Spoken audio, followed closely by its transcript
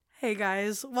Hey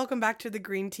guys, welcome back to the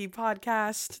Green Tea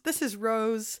Podcast. This is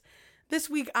Rose. This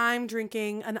week I'm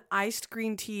drinking an iced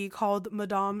green tea called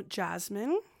Madame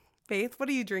Jasmine. Faith, what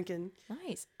are you drinking?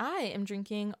 Nice. I am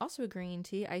drinking also a green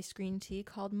tea, iced green tea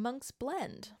called Monk's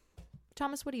Blend.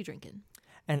 Thomas, what are you drinking?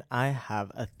 And I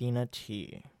have Athena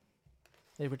tea,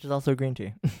 which is also green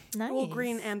tea. Nice. Well,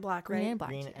 green and black, right? Green and black.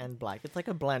 Green and black. It's like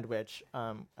a blend, which,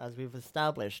 as we've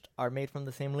established, are made from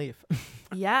the same leaf.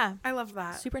 Yeah. I love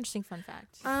that. Super interesting fun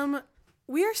fact.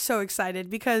 We are so excited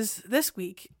because this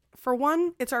week, for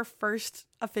one, it's our first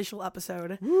official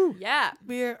episode. Woo. Yeah.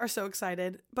 We are so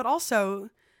excited, but also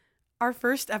our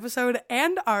first episode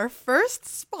and our first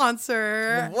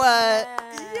sponsor. What?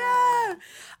 Yeah.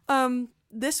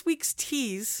 This week's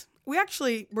teas, we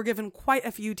actually were given quite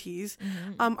a few teas,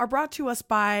 are brought to us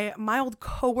by my old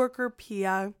coworker,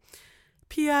 Pia.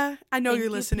 Pia, I know you're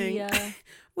listening. Pia.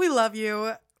 We love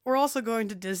you. We're also going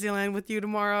to Disneyland with you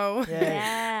tomorrow.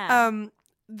 Yeah.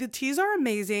 The teas are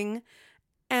amazing.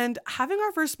 And having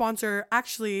our first sponsor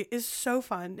actually is so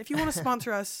fun. If you want to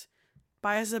sponsor us,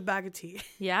 buy us a bag of tea.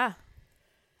 Yeah.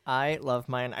 I love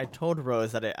mine. I told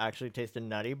Rose that it actually tasted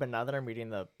nutty, but now that I'm reading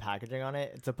the packaging on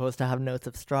it, it's supposed to have notes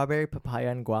of strawberry, papaya,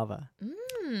 and guava.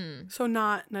 So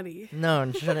not nutty. No,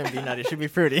 it shouldn't be nutty. It should be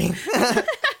fruity.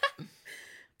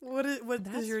 What is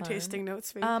That's your fun. tasting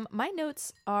notes, Faith? My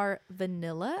notes are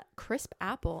vanilla, crisp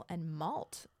apple, and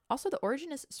malt. Also, the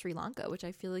origin is Sri Lanka, which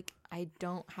I feel like I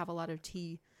don't have a lot of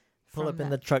tea. Pull from up in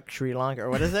the that. truck, Sri Lanka, or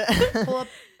what is it? Pull up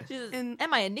Jesus, in-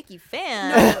 am I a Nikki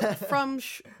fan? from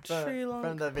Sri Lanka.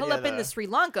 From the video, Pull up in though. the Sri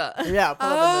Lanka. Yeah, pull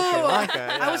up in the Sri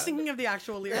Lanka. I was yeah. thinking of the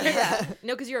actual lyrics. Yeah.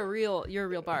 No, because you're a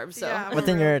real Barb. So Yeah. What's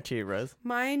in your tea, Rose?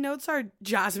 My notes are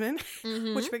jasmine,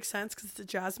 Mhm. which makes sense because it's a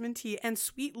jasmine tea, and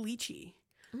sweet lychee.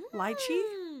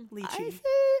 Lychee? Lychee.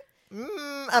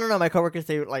 I don't know. My coworkers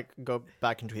say go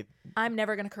back and tweet. I'm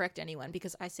never gonna correct anyone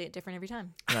because I say it different every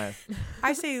time. Nice.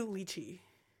 I say lychee.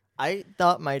 I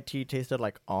thought my tea tasted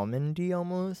like almondy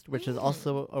almost, which is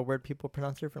also a word people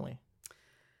pronounce differently.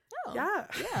 Oh, Yeah.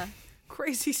 yeah.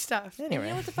 Crazy stuff. And you Anyway,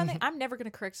 know what's the fun thing? I'm never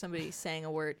gonna correct somebody saying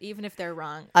a word, even if they're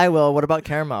wrong. I will. What about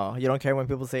caramel? You don't care when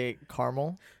people say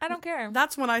caramel? I don't care.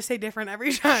 That's when I say different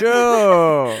every time.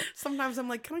 Sure. Sometimes I'm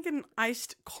like, can I get an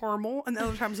iced caramel? And the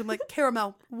other times I'm like,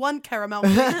 caramel. One caramel.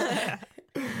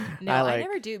 No, I I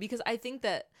never do because I think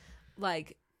that,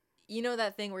 like, you know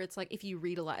that thing where it's like if you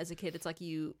read a lot as a kid, it's like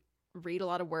you read a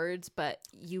lot of words, but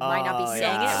you might not be saying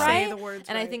yeah. it right. Say the words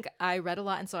And I right. think I read a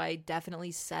lot, and so I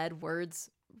definitely said words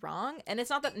wrong. And it's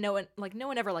not that no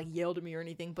one ever like yelled at me or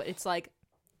anything, but it's like,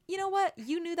 you know what?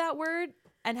 You knew that word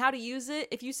and how to use it.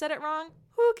 If you said it wrong,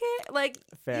 who cares? Like,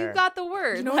 Fair. you got the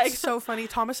word. You know like, what's so funny?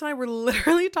 Thomas and I were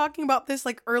literally talking about this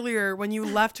like earlier when you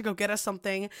left to go get us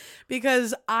something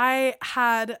because I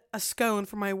had a scone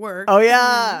for my work. Oh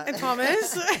yeah. And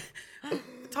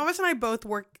Thomas and I both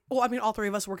work, well, I mean, all three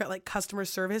of us work at like customer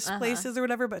service places or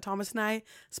whatever, but Thomas and I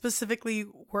specifically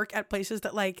work at places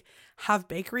that like have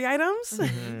bakery items.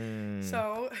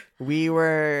 So We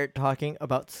were talking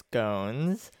about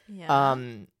scones. yeah.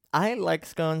 I like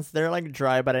scones. They're like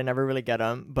dry, but I never really get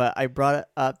them. But I brought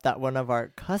up that one of our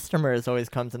customers always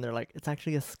comes and they're like, it's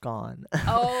actually a scone.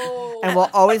 Oh. And we'll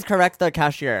always correct the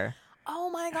cashier. Oh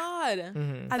my God. Mhm.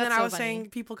 and then That's I so was funny. saying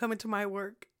people come into my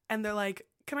work and they're like,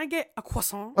 can I get a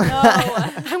croissant? No.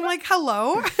 I'm like,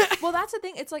 hello. Well, that's the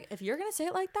thing. It's like, if you're going to say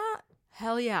it like that,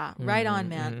 hell yeah. Right on,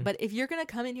 man. But if you're going to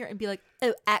come in here and be like,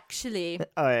 oh, actually,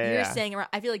 Oh yeah. you're yeah. saying it wrong,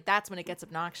 I feel like that's when it gets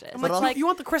obnoxious. I'm It's like, like, you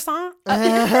want the croissant?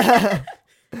 yeah.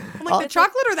 I'm like, the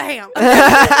chocolate or the ham?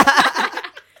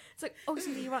 it's like, oh, so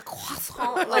you want a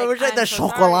croissant? I wish I had I'm the so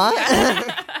chocolat.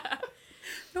 sorry.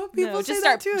 No, people No, say just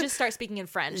that start too. just start speaking in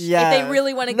French. Yeah. If they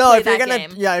really want to No, play if you're that gonna,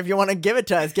 game. yeah, if you want to give it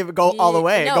to us, go all the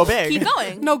way. No, Go big. Keep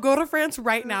going. No, go to France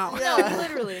right now. No,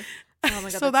 literally. Oh my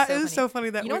God. So that's that is so funny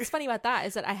that You know we what's funny about that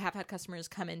is that I have had customers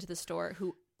come into the store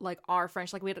who like are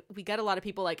French. Like we get a lot of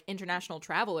people like international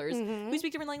travelers who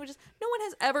speak different languages. No one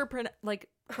has ever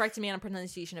corrected me on a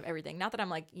pronunciation of everything. Not that I'm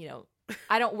like,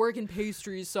 I don't work in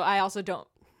pastries, so I also don't.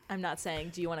 I'm not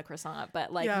saying, do you want a croissant?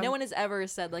 But like, Yeah. no one has ever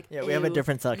said like, Yeah, we have a "Ew,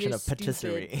 different section you're of stupid."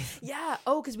 patisserie. Yeah.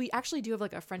 Oh, because we actually do have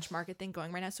like a French market thing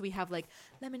going right now. So we have like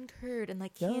lemon curd and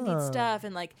like candied Yeah. stuff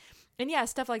and yeah,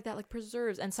 stuff like that, like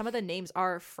preserves. And some of the names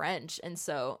are French. And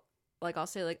so like, I'll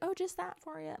say like, oh, just that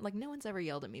for you. Like no one's ever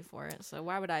yelled at me for it. So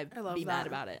why would I love be that. mad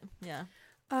about it? Yeah.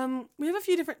 We have a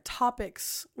few different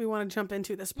topics we want to jump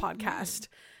into this podcast.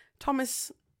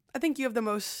 Thomas, I think you have the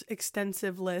most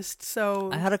extensive list. So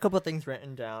I had a couple of things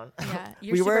written down. Yeah.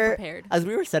 You're super prepared. As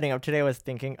we were setting up today, I was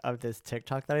thinking of this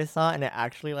TikTok that I saw, and it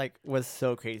actually like was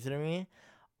so crazy to me.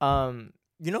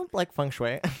 Like feng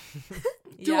shui.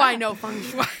 Do I know feng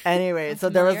shui? Anyway, so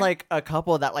there was familiar. like a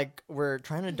couple that like were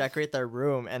trying to decorate their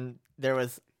room, and there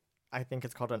was, I think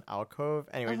it's called an alcove.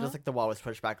 Anyway, just like the wall was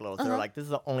pushed back a little, so they're like, this is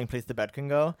the only place the bed can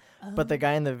go. But the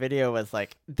guy in the video was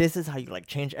like, this is how you like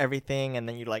change everything, and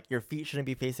then you like your feet shouldn't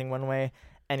be facing one way.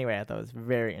 Anyway, I thought it was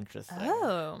very interesting.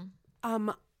 Oh,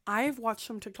 I've watched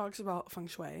some TikToks about feng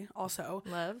shui also.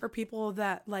 love. For people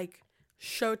that like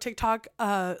show TikTok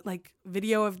like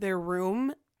video of their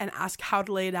room and ask how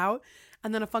to lay it out.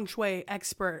 And then a feng shui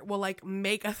expert will like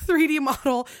make a 3D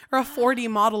model or a 4D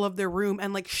model of their room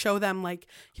and like show them like,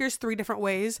 here's 3 different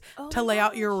ways to lay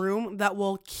out your room that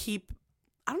will keep,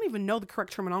 I don't even know the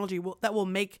correct terminology, that will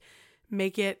make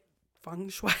it feng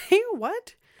shui.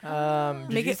 What?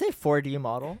 Did you say 4D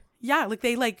model? Yeah, like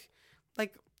they like A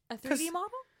 3D model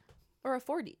or a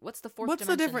 4D? What's the fourth what's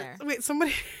the dimension difference? there? Wait,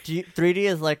 somebody 3D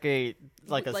is like a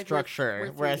Like we're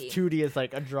structure, whereas 3D. 2D is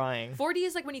like a drawing. 4D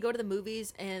is like when you go to the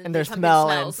movies and And they there's come smell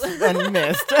big smells. and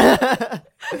mist.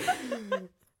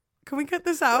 Can we cut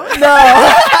this out?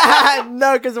 No,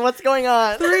 no, because what's going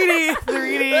on?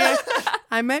 3D.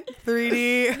 I meant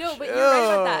 3D. No, but you're right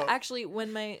about that. Ew. Actually,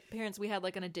 when my parents, we had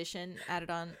like an addition added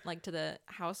on like to the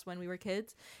house when we were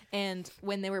kids, and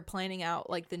when they were planning out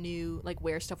like the new like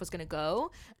where stuff was gonna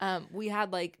go, we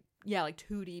had like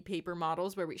 2D paper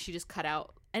models where she just cut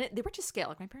out, and they were to scale.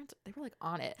 Like my parents, they were like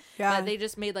on it. Yeah. But they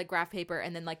just made like graph paper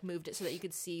and then like moved it so that you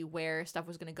could see where stuff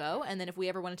was gonna go. And then if we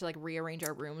ever wanted to like rearrange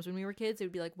our rooms when we were kids, it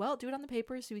would be like, well, do it on the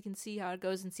paper so we can see how it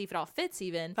goes and see if it all fits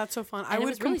even. That's so fun. And I it would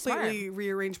was really completely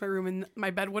rearrange my room and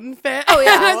my bed wouldn't fit. Oh,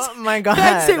 yeah. Oh my god.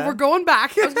 That's it. We're going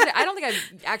back. I don't think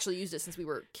I've actually used it since we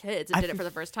were kids and did it for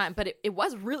the first time, but it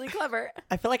was really clever.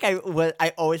 I feel like I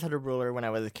always had a ruler when I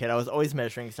was a kid. I was always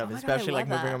measuring stuff, Oh my God, especially I like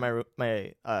love moving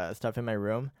my stuff in my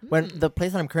room. When the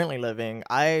place that I'm currently living,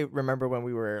 I remember when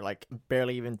we were like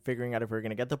barely even figuring out if we were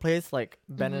gonna get the place. Like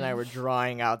Ben and I were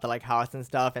drawing out the like house and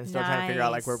stuff, and still trying to figure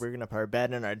out like where we were gonna put our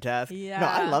bed and our desk. Yeah. No,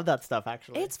 I love that stuff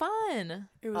actually. It's fun.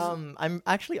 It was, I'm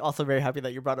actually also very happy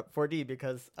that you brought up 4D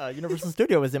because Universal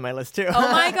Studio was in my list too.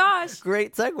 Oh my gosh.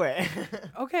 Great segue.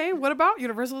 okay, what about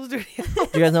Universal Studios? Do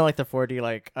you guys know like the 4D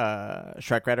like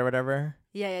Shrek ride or whatever?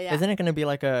 Yeah. Isn't it gonna be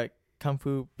like a Kung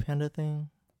Fu Panda thing?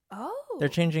 Oh. They're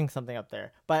changing something up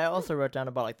there. But I also wrote down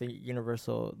about like the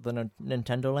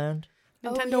Nintendo Land.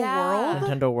 Nintendo yeah. World?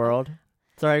 Nintendo World.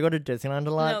 Sorry, I go to Disneyland a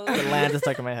lot. No. The land is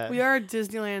stuck in my head. We are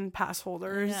Disneyland pass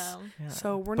holders. Yeah. Yeah.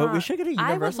 So we're But not. we should get a I would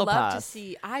Universal love pass. to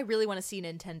see. I really want to see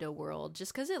Nintendo World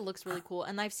just because it looks really cool,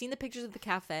 and I've seen the pictures of the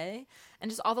cafe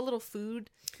and just all the little food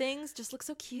things just look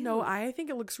so cute. No, I think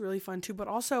it looks really fun too. But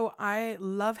also, I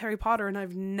love Harry Potter, and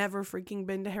I've never freaking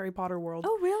been to Harry Potter World.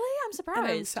 Oh really? I'm and I'm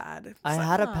surprised. sad. I So-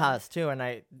 had a pass too, and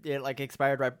it like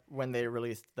expired right when they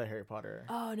released the Harry Potter.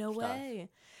 Oh no stuff. way!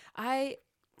 I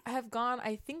have gone.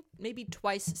 I think maybe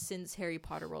twice since Harry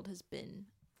Potter World has been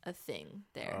a thing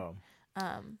there. Oh.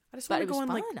 I just But want it to go was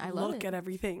and like fun. I love look it. at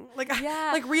everything. Like,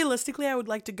 Yeah. like realistically, I would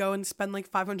like to go and spend like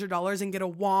 $500 and get a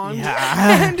wand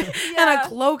Yeah. and Yeah. a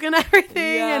cloak and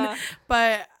everything. Yeah.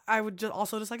 But I would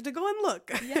also just like to go and look.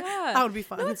 Yeah, that would be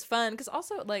fun. No, it's fun because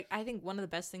also like I think one of the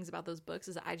best things about those books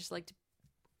is I just like to,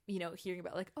 hearing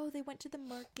about like, oh, they went to the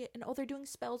market and oh, they're doing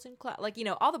spells in class. Like,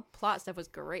 all the plot stuff was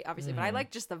great, obviously, but I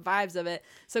like just the vibes of it.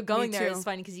 So going there too. is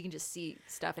fun because you can just see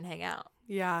stuff and hang out.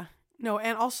 Yeah. No,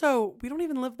 and also we don't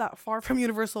even live that far from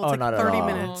Universal. It's Oh, like not at 30 all.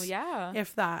 minutes. Oh yeah,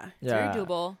 If that. it's very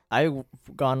doable. I've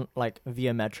gone like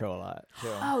via metro a lot too.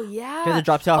 Oh yeah, Because it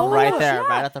drops you off Oh my right gosh, there, yeah.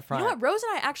 right at the You front. know what? Rose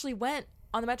and I actually went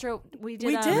on the metro. We did,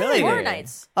 We did. Really? horror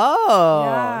nights. Oh,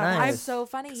 Yeah, nice. It's so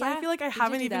funny. 'Cause Yeah, I feel like I we did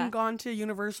haven't do even that. gone to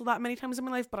Universal that many times in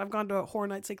my life, but I've gone to Horror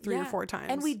Nights like 3 or 4 times.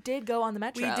 And we did go on the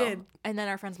metro. We did. And then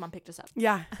our friend's mom picked us up.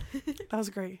 Yeah. That was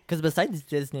great. Because besides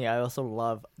Disney, I also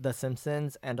love The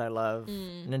Simpsons and I love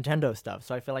Nintendo stuff.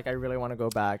 So I feel like I really want to go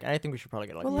back. And I think we should probably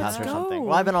get like Well, a pass let's or something. go.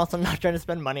 Well, I've been also not trying to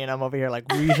spend money, and I'm over here like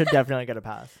we should definitely get a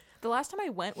pass. The last time I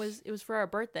went was for our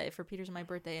birthday, for Peter's and my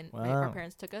birthday, and our Wow.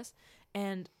 parents took us.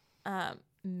 And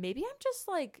maybe I'm just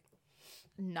like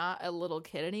not a little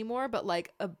kid anymore, but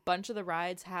like a bunch of the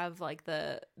rides have like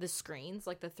the screens,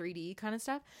 like the 3D kind of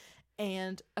stuff.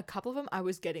 And a couple of them, I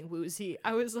was getting woozy.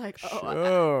 I was like,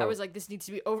 I was like, this needs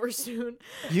to be over soon.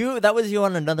 That was you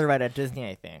on another ride at Disney,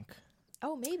 I think.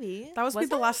 Oh, maybe That was me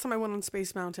the it? last time I went on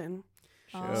Space Mountain.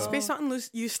 Oh. Space Mountain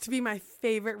used to be my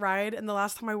favorite ride, and the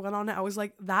last time I went on it, I was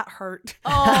like, that hurt.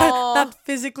 Oh. That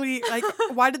physically, like,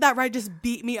 why did that ride just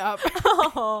beat me up?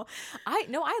 Oh,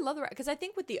 I love the ride because I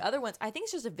think with the other ones, I think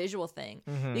it's just a visual thing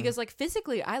because like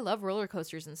physically, I love roller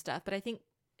coasters and stuff, but I think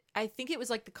it was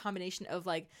like the combination of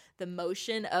like the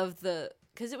motion of the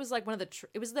because it was like one of the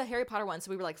it was the Harry Potter one, so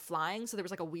we were like flying, so there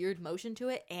was like a weird motion to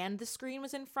it, and the screen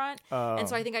was in front, and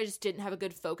so I think I just didn't have a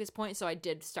good focus point, so I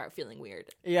did start feeling weird.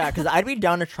 Yeah, because I'd be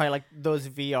down to try like those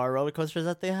VR roller coasters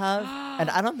that they have, and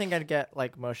I don't think I'd get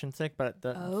like motion sick, but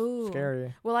that's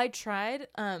scary. Well, I tried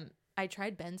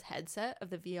Ben's headset of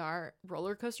the VR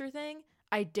roller coaster thing.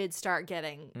 I did start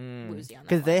getting woozy on that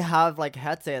because they have like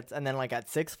headsets, and then like at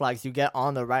Six Flags you get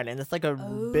on the ride, and it's like a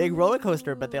big roller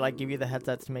coaster, but they like give you the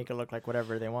headsets to make it look like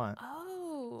whatever they want.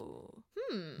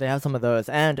 They have some of those,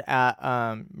 and at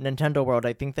Nintendo World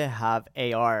I think they have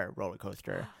AR roller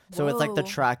coaster. So it's like the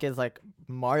track is like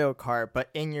Mario Kart, but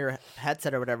in your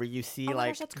headset or whatever, you see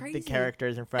like the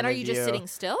characters in front of you. And are you just sitting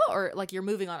still, or like you're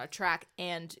moving on a track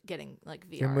and getting like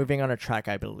VR? You're moving on a track,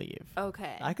 I believe.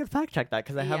 Okay. I could fact check that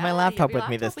because I have my laptop with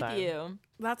me this time.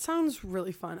 That sounds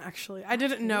really fun, actually. I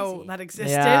didn't know that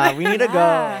existed. Yeah, we need to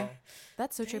go.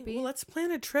 That's so trippy. Well, let's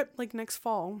plan a trip like next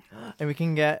fall. And we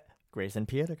can get Grace and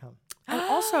Pia to come. And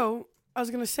also, I was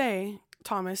going to say,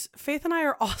 Thomas, Faith and I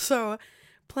are also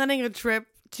planning a trip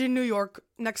to New York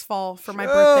next fall for my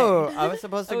birthday. I was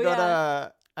supposed to go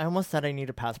to... I almost said I need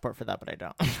a passport for that, but I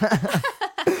don't.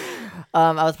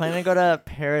 I was planning to go to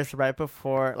Paris right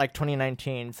before, like,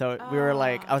 2019. So we were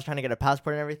like... I was trying to get a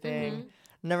passport and everything.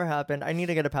 Never happened. I need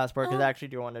to get a passport because I actually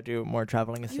do want to do more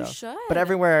traveling and stuff. You should. But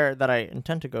everywhere that I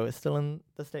intend to go is still in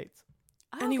the States.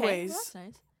 Anyways. Well, that's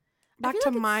nice. Back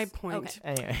to my point.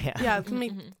 Okay. Anyway, yeah, let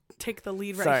me take the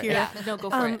lead right here. Yeah, no,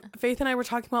 go for it. Faith and I were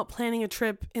talking about planning a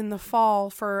trip in the fall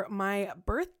for my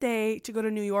birthday to go to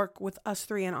New York with us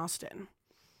three in Austin.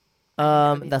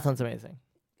 That sounds amazing.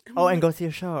 Oh, and go see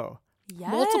a show. Yes,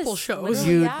 multiple shows.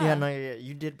 You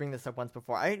did bring this up once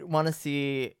before. I want to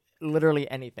see literally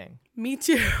anything. Me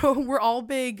too. We're all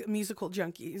big musical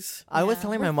junkies. I was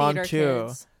telling my mom too.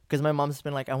 Kids. Because my mom's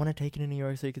been like, I want to take you to New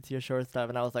York so you could see a show and stuff.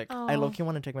 And I was like, I low-key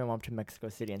want to take my mom to Mexico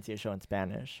City and see a show in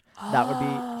Spanish. That would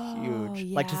be huge.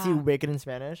 Yeah. Like to see Wicked in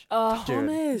Spanish.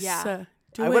 Thomas. I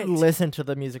would listen to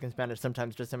the music in Spanish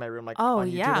sometimes just in my room, like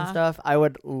on YouTube and stuff. I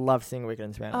would love seeing Wicked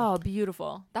in Spanish. Oh,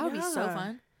 beautiful. That would be so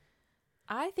fun.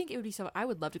 I think it would be I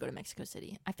would love to go to Mexico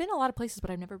City. I've been a lot of places, but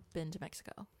I've never been to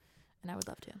Mexico. And I would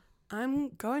love to. I'm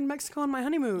going to Mexico on my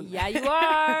honeymoon. Yeah, you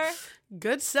are.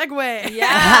 Good segue.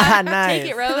 Yeah. Nice.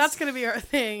 Take it, Rose. That's going to be our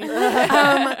thing.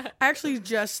 I actually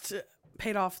just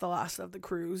paid off the last of the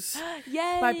cruise.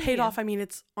 Yay. By paid off, I mean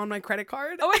it's on my credit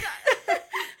card. Oh my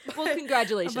God. Well,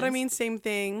 congratulations. But I mean, same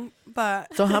thing.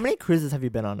 But So how many cruises have you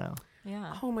been on now?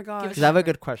 yeah. oh my gosh. Because I have a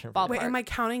good question for you. Wait, am I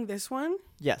counting this one?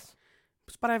 Yes.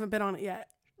 But I haven't been on it yet.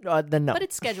 Then no. But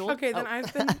it's scheduled. Okay, then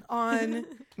I've been on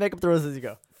Make up the rules as you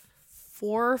go.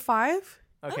 4 or 5.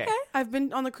 Okay. I've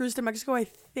been on the cruise to Mexico, I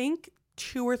think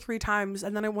 2 or 3 times,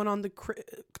 and then I went on the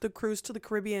cruise to the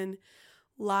Caribbean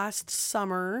last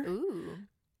summer. Ooh.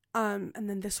 And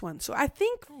then this one. So I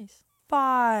think Nice.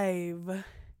 5.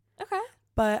 Okay.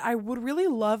 But I would really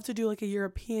love to do like a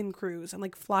European cruise and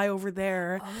like fly over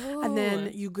there. Oh. And then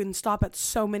you can stop at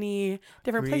so many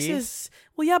different Greece? places.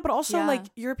 Well, yeah, but also Yeah. like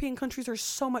European countries are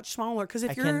so much smaller. Because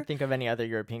if I can't think of any other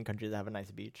European countries that have a nice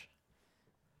beach.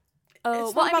 Oh,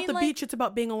 it's well, not about I mean, the like, beach, it's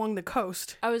about being along the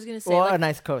coast. I was gonna say, Well, like, a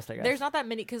nice coast, I guess. there's not that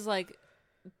many because like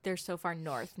they're so far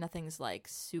north. Nothing's like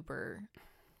super.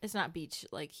 It's not beach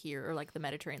like here or like the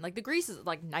Mediterranean. Like the Greece is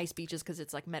like nice beaches because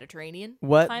it's like Mediterranean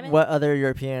climate. What other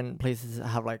European places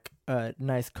have like a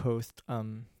nice coast?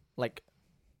 Like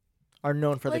are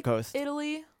known for the Like coast.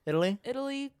 Italy,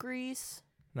 Greece.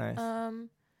 Nice.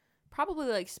 Probably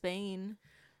like Spain.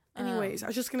 Anyways, I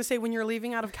was just going to say, when you're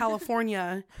leaving out of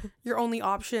California, your only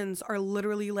options are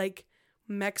literally like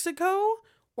Mexico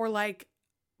or like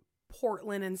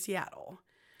Portland and Seattle.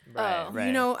 Right.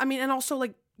 You know, I mean, and also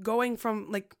like going from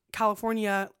like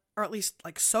California, or at least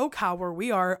like SoCal where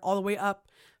we are, all the way up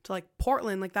to like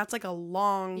Portland, like that's like a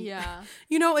long,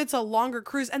 you know, it's a longer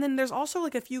cruise. And then there's also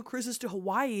like a few cruises to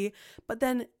Hawaii, but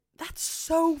then that's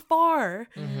so far.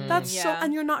 Mm-hmm. That's so,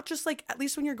 and you're not just like, at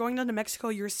least when you're going down to Mexico,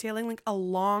 you're sailing like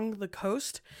along the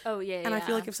coast. Oh yeah. And I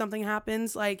feel like if something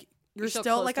happens, like you're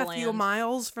still like a few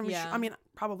miles from, I mean,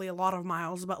 probably a lot of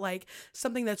miles, but like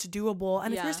something that's doable.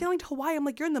 And if you're sailing to Hawaii, I'm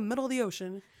like, you're in the middle of the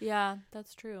ocean. Yeah,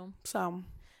 that's true. So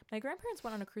my grandparents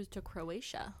went on a cruise to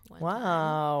Croatia one time.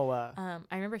 Wow.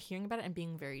 I remember hearing about it and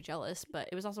being very jealous, but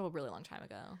it was also a really long time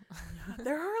ago.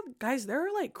 there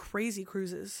are like crazy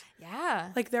cruises.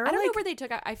 Yeah. Like there are I don't know where they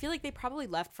took. I feel like they probably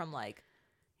left from like.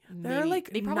 There are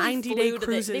like they 90-day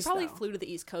cruises. They probably flew to the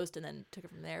East Coast and then took it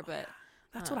from there. But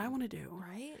that's what I want to do.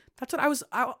 Right. That's what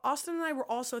Austin and I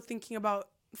were also thinking about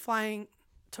flying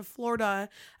to Florida.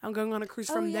 I'm going on a cruise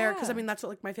from there because I mean that's what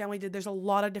like my family did. There's a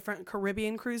lot of different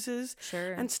Caribbean cruises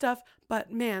and stuff.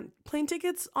 But man, plane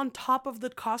tickets on top of the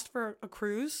cost for a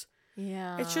cruise.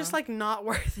 Yeah, it's just like not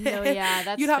worth it. No, yeah,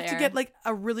 that's you'd have fair. to get like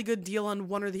a really good deal on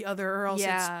one or the other, or else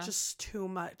it's just too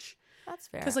much. That's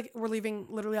fair. Because like we're leaving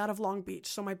literally out of Long Beach,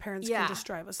 so my parents can just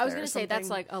drive us. I was gonna say that's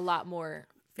like a lot more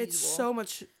feasible. It's so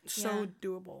much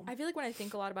doable. I feel like when I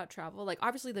think a lot about travel, like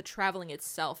obviously the traveling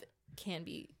itself can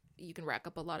be, you can rack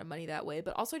up a lot of money that way,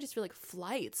 but also I just feel like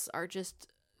flights are just,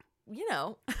 you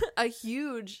know, a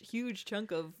huge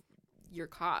chunk of your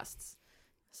costs.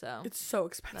 So it's so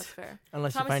expensive. That's fair.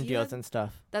 Unless Thomas, you find deals and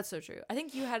stuff. That's so true. I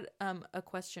think you had a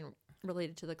question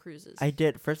related to the cruises. I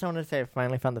did. First, I want to say I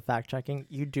finally found the fact checking.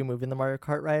 You do move in the Mario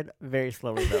Kart ride very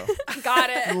slowly, though.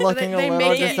 Got it. Looking a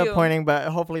little disappointing, but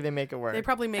hopefully they make it work. They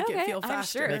probably make it feel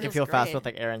faster. Sure. Make it feel fast with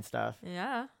like air and stuff.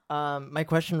 Yeah. My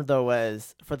question though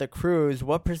was, for the cruise,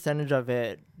 what percentage of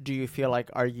it do you feel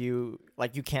like you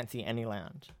can't see any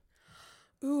land?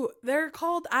 Ooh, they're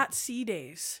called at sea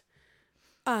days.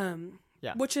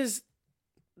 Which is,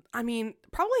 I mean,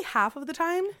 probably half of the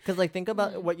time. Because like think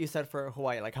about what you said for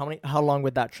Hawaii. Like how long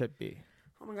would that trip be?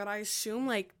 Oh my god, I assume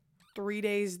like 3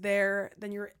 days there,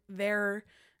 then you're there.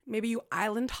 Maybe you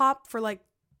island hop for like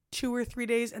 2 or 3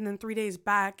 days, and then 3 days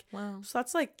back. Wow. So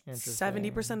that's like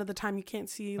 70% of the time you can't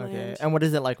see land. Okay. And what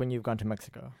is it like when you've gone to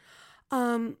Mexico?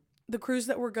 The cruise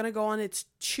that we're gonna go on, it's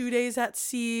 2 days at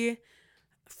sea,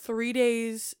 3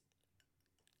 days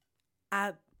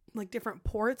at like different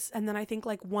ports, and then I think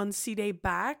like 1 sea day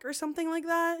back or something like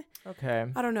that. Okay.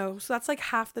 I don't know. So that's like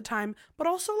half the time, but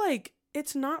also like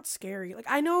it's not scary. Like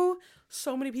I know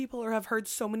so many people or have heard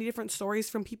so many different stories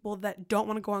from people that don't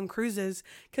want to go on cruises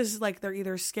because like they're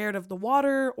either scared of the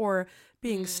water or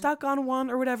being stuck on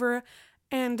one or whatever.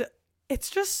 And it's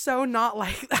just so not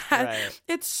like that. Right.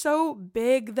 It's so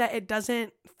big that it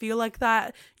doesn't feel like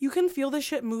that. You can feel the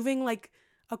shit moving like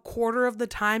a quarter of the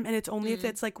time, and it's only if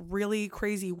it's like really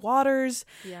crazy waters.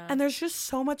 Yeah. And there's just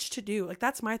so much to do. Like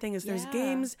that's my thing is there's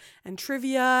games and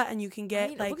trivia, and you can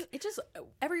get it just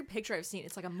every picture I've seen,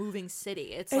 it's like a moving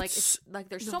city. It's like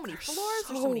there's so many floors,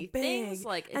 there's so many things.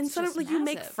 Like it's and sort of like massive. you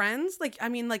make friends. Like I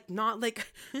mean, like not like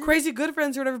crazy good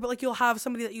friends or whatever, but like you'll have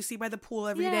somebody that you see by the pool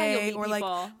every day, or like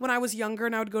when I was younger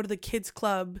and I would go to the kids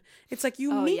club. It's like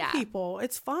you meet people.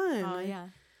 It's fun. Oh yeah.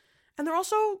 And they're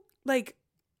also like,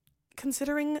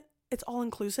 considering it's all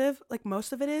inclusive, like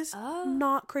most of it is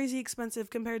not crazy expensive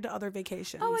compared to other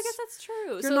vacations. Oh, I guess that's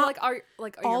true. You're so not, are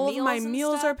all your of my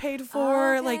meals stuff? are paid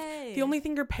for. Okay. Like the only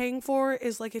thing you're paying for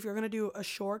is like if you're gonna do a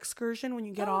shore excursion when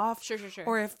you get off. Sure.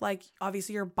 Or if like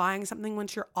obviously you're buying something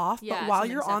once you're off, but while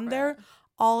you're on there,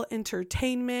 all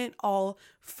entertainment, all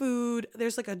food.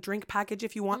 There's like a drink package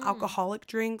if you want alcoholic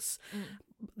drinks.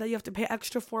 That you have to pay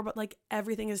extra for, but like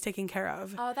everything is taken care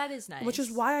of. Oh, that is nice. Which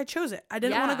is why I chose it. I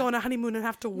didn't want to go on a honeymoon and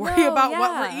have to worry about what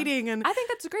we're eating, and I think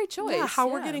that's a great choice. How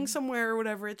we're getting somewhere or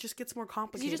whatever. It just gets more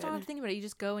complicated. You just don't have to think about it. You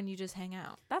just go and you just hang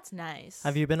out. That's nice.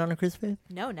 Have you been on a cruise, Faith?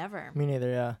 No, never. Me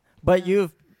neither. Yeah, but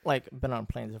you've like been on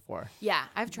planes before. Yeah,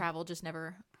 I've traveled, just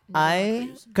never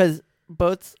because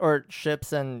boats or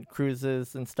ships and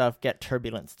cruises and stuff get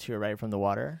turbulence too, right, from the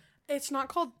water. It's not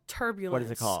called turbulence. What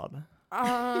is it called? We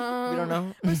don't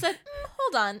know. Who said?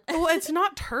 Hold on. Well, it's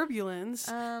not turbulence.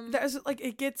 There's like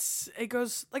it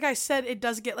goes. Like I said, it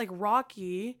does get like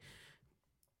rocky.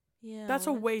 Yeah, that's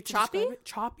a way to choppy. Describe it.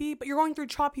 Choppy, but you're going through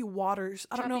choppy waters.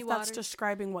 I don't know if that's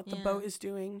describing what the boat is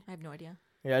doing. I have no idea.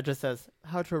 Yeah, it just says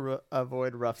how to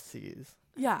avoid rough seas.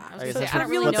 Yeah, I don't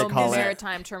really know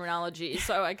maritime terminology,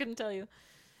 so I couldn't tell you.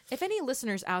 If any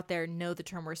listeners out there know the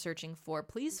term we're searching for,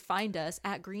 please find us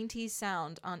at Green Tea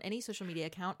Sound on any social media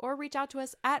account or reach out to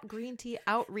us at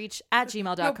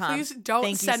greenteaoutreach@gmail.com. No, please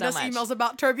don't send us emails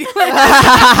about turbulence.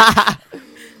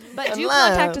 But do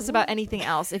contact us about anything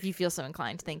else if you feel so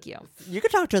inclined. Thank you. You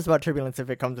could talk to us about turbulence if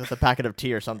it comes with a packet of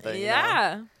tea or something.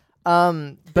 Yeah. You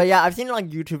know? But yeah, I've seen like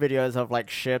YouTube videos of like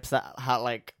ships that have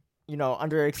like, you know,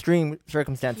 under extreme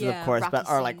circumstances, of course, but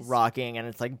are like rocking, and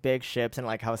it's like big ships and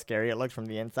like how scary it looks from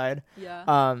the inside.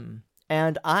 Yeah.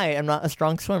 And I am not a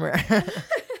strong swimmer.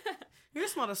 You're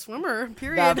just not a swimmer,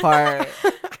 period. That part.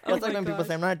 It's like when people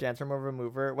say I'm not a dancer, I'm more of a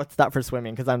mover. What's that for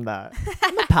swimming? Because I'm that.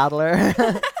 I'm a paddler.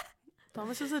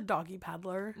 Thomas is a doggy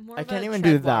paddler. I can't even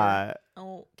do that.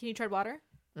 Oh, can you tread water?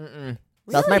 Mm-mm. Really?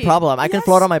 That's my problem. I can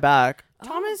float on my back.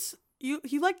 Thomas, you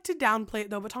like to downplay it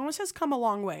though, but Thomas has come a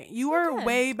long way. You are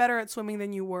way better at swimming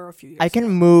than you were a few years ago. I can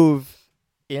move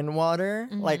in water.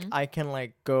 Like I can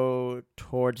like go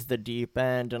towards the deep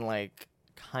end and like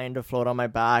kind of float on my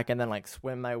back and then like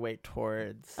swim my way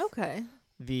towards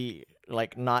the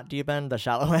like not deep end, the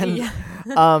shallow end. Yeah.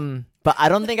 But I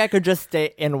don't think I could just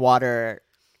stay in water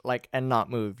like and not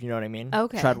move. You know what I mean?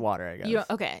 Okay. Tread water, I guess.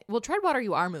 Okay. Well, tread water,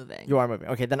 you are moving. You are moving.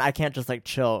 Okay, then I can't just like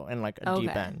chill in like a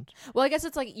deep end. Well, I guess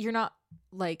it's like you're not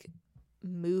like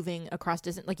moving across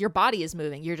distance. Like your body is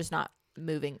moving. You're just not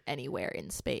moving anywhere in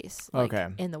space. Like, Okay.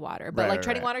 In the water. But like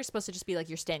treading water is supposed to just be like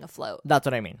you're staying afloat. That's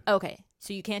what I mean. Okay.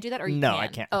 So you can't do that, or you No, can? I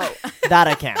can't. Oh. That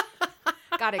I can't.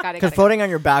 Got it. Because floating on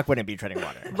your back wouldn't be treading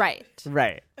water. Right.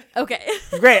 Right. Okay.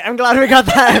 Great. I'm glad we got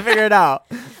that figured out.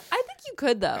 I think you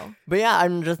could though. But yeah,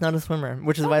 I'm just not a swimmer,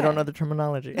 which is why I don't know the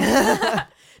terminology. No,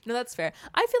 that's fair.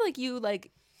 I feel like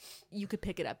you could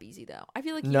pick it up easy though. I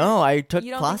feel like No, I took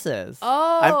classes.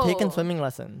 I've taken swimming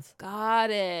lessons. Got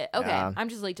it. Okay. Yeah. I'm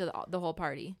just late to the whole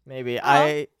party. Maybe.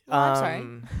 I'm sorry.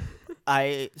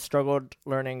 I struggled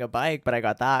learning a bike, but I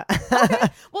got that. Okay.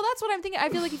 Well, that's what I'm thinking. I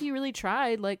feel like if you really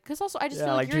tried, like, because also I just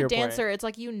feel like you're a dancer. It's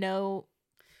like,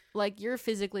 like you're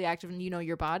physically active and you know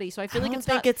your body. So I feel like it's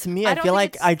not. It's me. I feel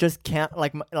like I just can't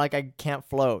like I can't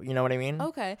float. You know what I mean?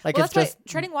 Okay. Like well, it's that's just why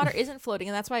treading water isn't floating,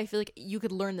 and that's why I feel like you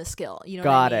could learn the skill. You know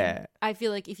got what I mean? it. I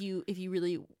feel like if you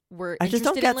really were, I just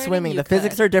don't interested get in learning, swimming. The could.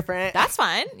 physics are different. That's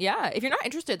fine. Yeah. If you're not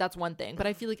interested, that's one thing. But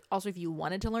I feel like also if you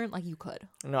wanted to learn, like you could.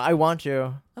 No, I want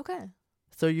you. Okay.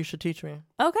 So you should teach me.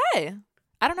 Okay.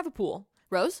 I don't have a pool.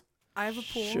 Rose? I have a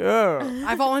pool. Sure.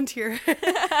 I volunteer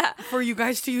for you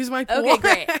guys to use my pool. Okay,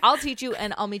 great. I'll teach you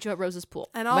and I'll meet you at Rose's pool.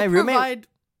 And I'll provide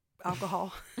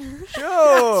alcohol.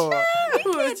 Sure. He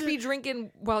can't be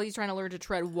drinking while he's trying to learn to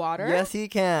tread water. Yes, he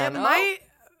can. It might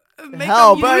make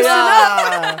Help, him but loosen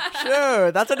up. yeah.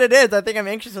 Sure. That's what it is. I think I'm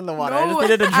anxious in the water. I just No,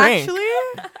 needed a drink.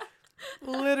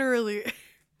 Actually, literally.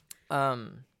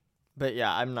 But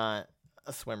yeah, I'm not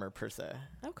a swimmer per se.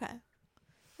 Okay.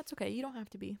 That's okay. You don't have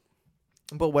to be.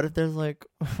 But what if there's like,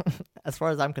 as far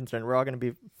as I'm concerned, we're all going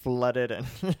to be flooded and.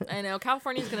 I know.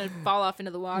 California's going to fall off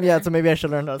into the water. Yeah, so maybe I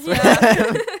should learn how to swim.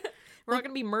 Yeah. We're all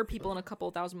going to be mer people in a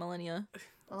couple thousand millennia.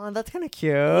 Oh, that's kind of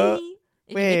cute. If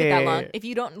you make it that long. Wait. If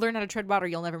you don't learn how to tread water,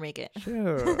 you'll never make it.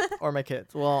 Sure. Or my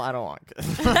kids. Well, I don't want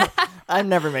kids. I'm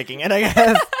never making it, I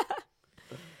guess.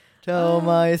 Tell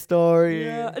my story.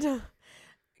 Yeah.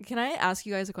 Can I ask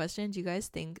you guys a question? Do you guys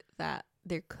think that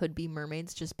there could be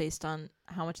mermaids just based on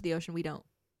how much of the ocean we don't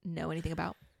know anything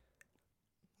about?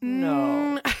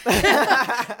 No.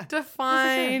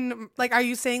 Define, like, are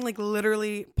you saying like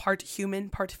literally part human,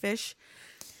 part fish?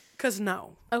 Because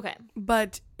no. Okay.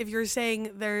 But if you're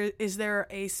saying is there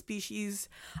a species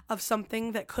of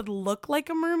something that could look like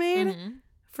a mermaid? Mm-hmm.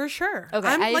 For sure. Okay,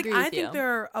 I agree with think you. there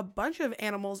are a bunch of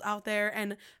animals out there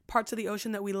and parts of the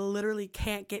ocean that we literally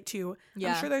can't get to.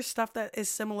 Yeah. I'm sure there's stuff that is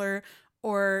similar,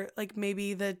 or like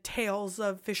maybe the tales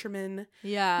of fishermen.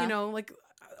 Yeah. You know, like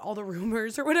all the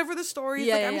rumors or whatever the stories.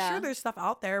 Yeah, like, yeah, I'm yeah. sure there's stuff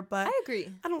out there, but I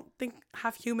agree. I don't think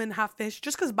half human, half fish,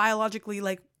 just because biologically,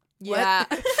 like, Yeah.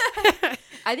 what?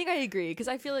 I think I agree because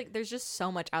I feel like there's just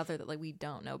so much out there that like we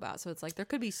don't know about. So it's like there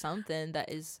could be something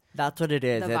that is That's what it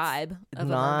is. the vibe of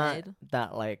a not mermaid.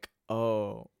 that like,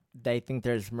 oh, they think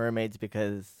there's mermaids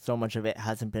because so much of it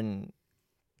hasn't been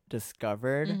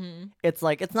discovered. Mm-hmm. It's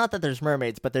like, it's not that there's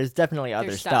mermaids, but there's definitely other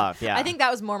There's stuff. Yeah. I think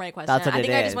that was more my question. That's what I think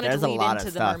it I is. just wanted There's to a lead lot into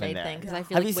of the stuff in mermaid there. thing because I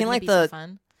feel Have like you seen wouldn't like it be so the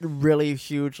fun? really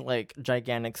huge, like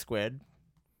gigantic squid?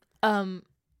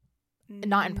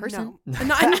 Not in person. No.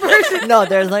 Not in person. No,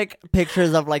 there's like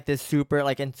pictures of like this super,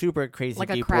 like in super crazy Like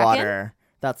a deep kraken? water.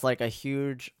 That's like a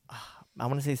huge, I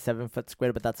want to say 7-foot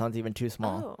squid, but that sounds even too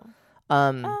small.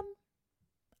 Oh.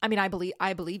 I mean, I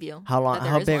believe you. How long? that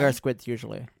there How is big are one. squids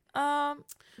usually?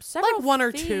 Several Like 1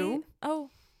 or feet. 2. Oh.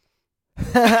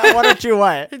 1 or 2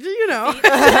 what? You know,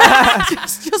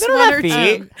 just They don't 1 have or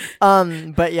feet.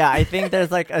 2. But yeah, I think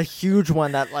there's like a huge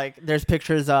one that like there's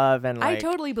pictures of, and like I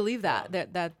totally believe that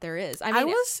there is. I mean, I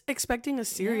was expecting a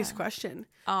serious Yeah. question.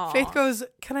 Aw. Faith goes,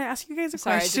 "Can I ask you guys a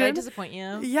Sorry, question?" did I disappoint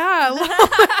you? Yeah.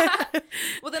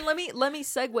 Well, then let me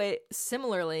segue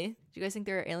similarly. Do you guys think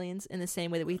there are aliens in the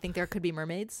same way that we think there could be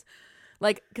mermaids?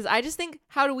 Like, because I just think,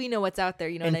 how do we know what's out there?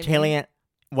 You know what I mean? intelligent.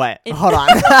 What? Hold on.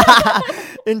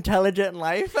 Intelligent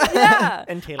life. Yeah.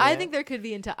 Intelligent. I think there could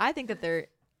be. I think that there.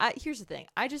 Here's the thing.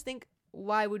 I just think,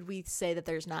 why would we say that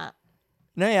there's not?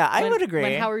 No, yeah, I When- would agree.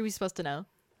 When, how are we supposed to know?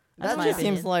 That's That my just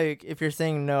opinion. seems like if you're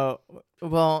saying no,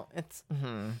 well, it's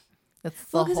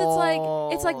Well, because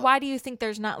whole... it's like, why do you think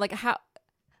there's not? Like, how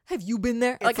have you been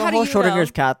there? It's Like, the how whole do you know?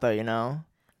 Schrodinger's cat, though. You know.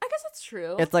 I guess guess that's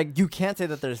true. It's like you can't say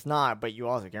that there's not, but you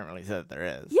also can't really say that there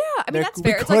is. Yeah, I mean There- that's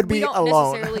we fair. It's could like be we don't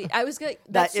alone. necessarily. I was gonna. That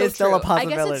That's so is still a true. I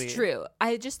guess possibility. it's true.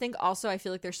 I just think also I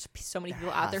feel like there's so many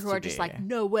people out there has who to are just be. like,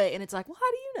 no way, and it's like, well,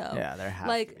 how do you know? Yeah, there has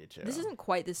like to be too. this isn't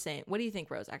quite the same. What do you think,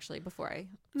 Rose? Actually, before I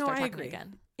No, start I talking agree.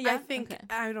 again. I think Okay.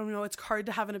 I don't know. It's hard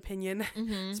to have an opinion,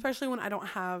 Mhm. especially when I don't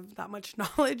have that much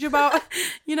knowledge about. I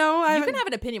You haven't- can have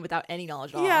an opinion without any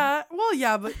knowledge at all. Yeah, well,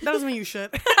 yeah, but that doesn't mean you should.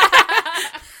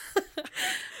 I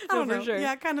don't No, for know. sure.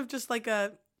 Yeah, kind of just like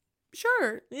a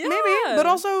sure, Yeah. maybe, but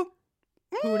also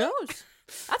Who knows?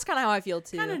 That's kind of how I feel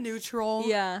too. kind of neutral.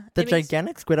 Yeah. The It makes-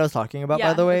 gigantic squid I was talking about, yeah,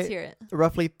 by the let's way, hear it.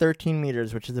 roughly 13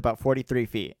 meters, which is about 43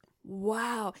 feet.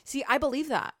 Wow. See, I believe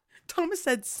that. Thomas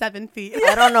said 7 feet.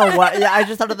 I don't know what. Yeah, I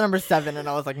just thought of the number 7, and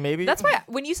I was like, maybe. That's why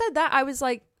when you said that, I was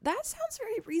like, that sounds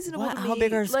very reasonable What? to me. How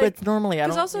big are Like, squids normally? I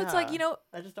Because don't. also it's like, yeah. you know,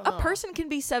 I just don't a know. person can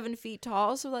be 7 feet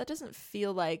tall, so that doesn't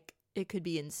feel like it could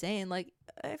be insane. Like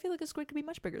I feel like a squid could be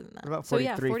much bigger than that. What about So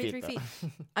yeah, 43 43 feet,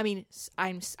 feet. I mean,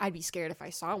 I'd be scared if I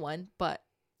saw one, but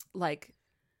like,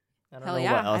 I don't hell know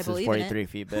yeah, what I else is believe in it. 43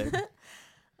 feet big.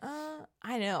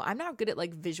 I know I'm not good at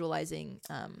like visualizing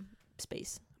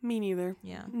space. Me neither.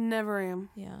 Yeah, Never am.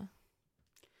 yeah,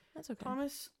 that's okay.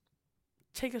 Thomas,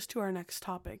 take us to our next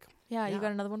topic. Yeah, you Yeah.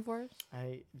 got another one for us?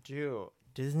 I do.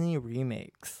 Disney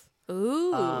remakes.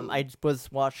 Ooh. I was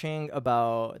watching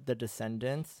about The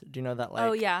Descendants. Do you know that, like,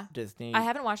 oh yeah, Disney? I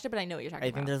haven't watched it, but I know what you're talking I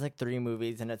think about. there's like 3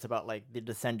 movies, and it's about like the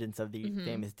descendants of the Mhm.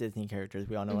 famous Disney characters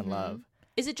we all know and Mhm. love.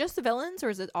 Is it just the villains, or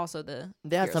is it also the?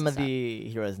 They have heroes some and of the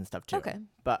heroes and stuff too. Okay.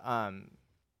 But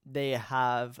they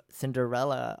have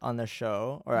Cinderella on the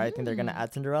show, or I think they're gonna Mm.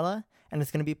 add Cinderella, and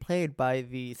it's gonna be played by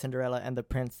the Cinderella and the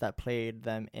prince that played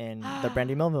them in the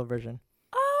Brandy Melville version.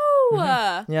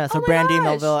 Oh. Yeah, so oh my Brandy gosh.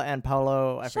 Melville and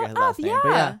Paolo, I forget Shut his last up, name. But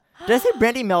yeah. Did I say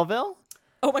Brandy Melville?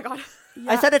 Oh my god.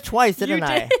 I said it twice, didn't You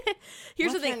I? did.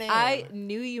 Here's What's the her thing. I name?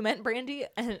 knew you meant Brandy,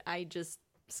 and I just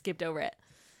skipped over it.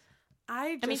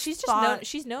 I I mean, she's just thought known.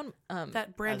 She's known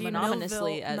that Brandy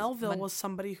mononymously Melville as was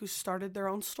somebody who started their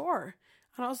own store,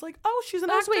 and I was like, oh, she's an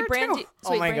Oh, actor so wait, Brandy. too. So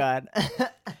Oh wait, my god.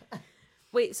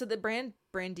 Wait, so the brand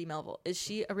Brandy Melville, is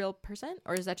she a real person,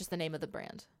 or is that just the name of the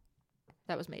brand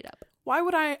that was made up? Why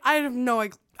would I? I have no.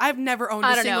 I've never owned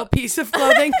I a don't single know. piece of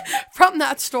clothing from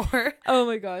that store. Oh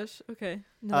my gosh. Okay.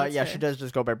 No, that's Yeah, fair. she does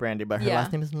just go by Brandy, but her Yeah.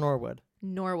 last name is Norwood.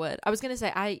 Norwood. I was gonna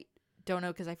say I don't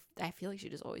know because I feel like she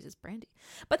just always is Brandy,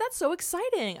 but that's so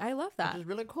exciting. I love that. Which is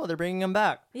really cool. They're bringing him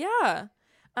back. Yeah.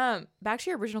 Back to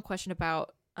your original question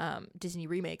about Disney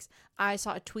remakes. I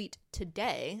saw a tweet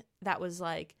today that was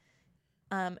like,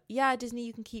 yeah, Disney,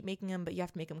 you can keep making them, but you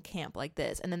have to make them camp like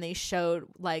this. And then they showed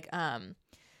like the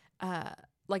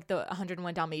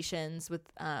 101 Dalmatians with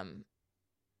oh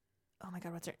my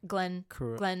god, what's her Glenn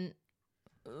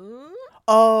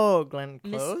Oh, Glenn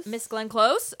Close? Miss Glenn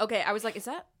Close. Okay, I was like, is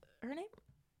that her name?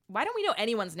 Why don't we know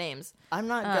anyone's names? I'm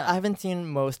not good. I haven't seen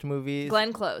most movies.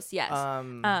 Glenn Close, yes.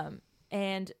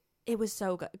 And it was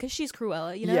so good because she's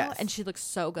Cruella, you know, Yes. and she looks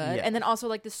so good. Yes. And then also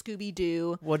like the Scooby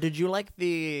Doo, Well, did you like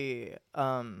the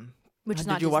which is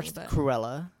did not you Disney, watch but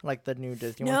Cruella, like the new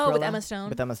Disney one? no, with Cruella? Emma Stone.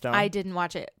 With Emma Stone. I didn't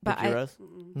watch it, but With Euros?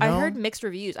 I No? heard mixed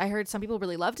reviews. I heard some people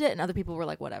really loved it, and other people were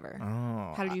like, whatever.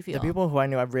 Oh, How did you feel? The people who I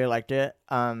knew, I really liked it.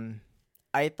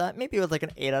 I thought maybe it was like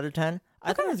an 8 out of 10.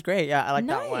 I thought it was great. Yeah, I like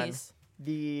that one. Nice.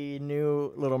 The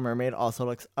new Little Mermaid also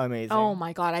looks amazing. Oh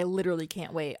my god, I literally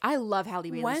can't wait. I love Halle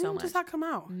Bailey When so much. does that come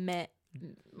out?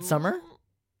 Summer?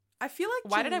 I feel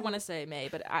like Why did I want to say May?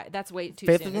 But that's way too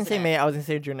Faith soon. was gonna isn't say it? May. I was gonna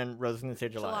say June, and Rose was gonna say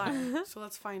July. July? So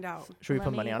let's find out. Should we Let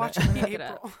put me money on Watch it? it in Look it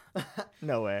April.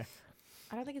 No way.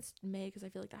 I don't think it's May because I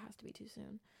feel like that has to be too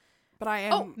soon. But I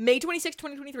am. Oh, May 26,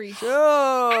 2023.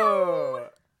 Oh.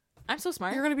 I'm so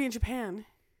smart. You're gonna be in Japan.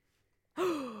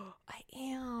 I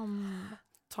am.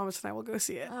 Thomas and I will go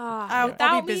see it. I'll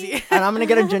I'll be busy. And I'm gonna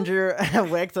get a ginger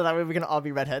wig so that way we can all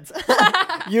be redheads.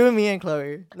 You and me and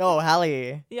Chloe. No,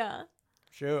 Hallie. Yeah.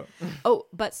 Sure. Oh,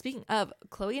 but speaking of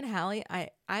Chloe and Hallie, I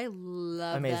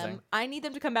love Amazing. them. I need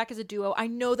them to come back as a duo. I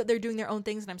know that they're doing their own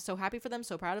things, and I'm so happy for them,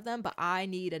 so proud of them. But I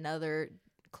need another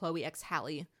Chloe x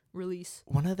Hallie release.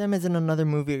 One of them is in another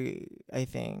movie, I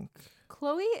think.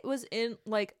 Chloe was in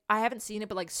like I haven't seen it,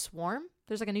 but like Swarm.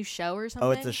 There's like a new show or something.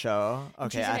 Oh, it's a show. And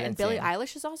Okay, she's in I it, and didn't Billie see it.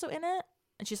 Eilish is also in it,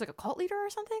 and she's like a cult leader or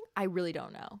something. I really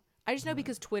don't know. I just know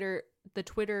because the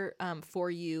Twitter for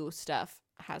you stuff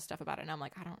has stuff about it, and I'm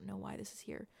like, I don't know why this is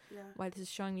here, Yeah. why this is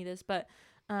showing me this, but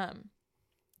both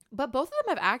of them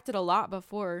have acted a lot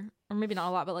before, or maybe not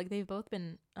a lot, but like they've both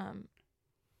been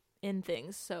in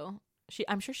things. So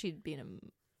I'm sure she'd be in a.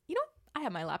 You know, I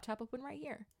have my laptop open right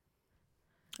here.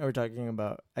 Are we talking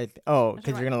about? Because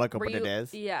you're gonna look up Were what it you-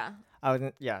 is. Yeah.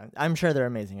 Yeah, I'm sure they're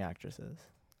amazing actresses.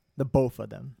 The both of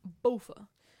them. Bofa.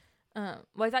 Well,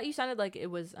 I thought you sounded like it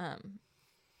was. I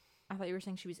thought you were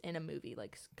saying she was in a movie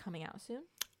like coming out soon.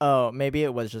 Oh, maybe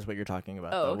it was just what you're talking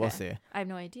about. Oh, though. okay. We'll see. I have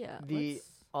no idea. The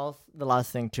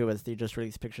last thing too is they just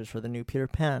released pictures for the new Peter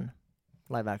Pan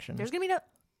live action. There's gonna be no.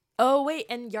 Oh wait,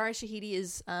 and Yara Shahidi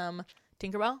is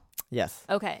Tinkerbell. Yes.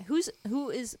 Okay, who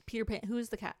is Peter Pan? Who is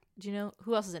the cat? Do you know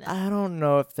who else is in it? I don't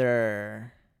know if there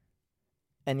are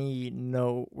any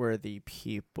noteworthy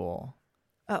people.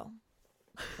 Oh,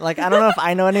 Like, I don't know if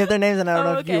I know any of their names, and I don't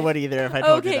know if you would either if I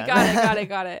told you that.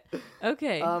 got it.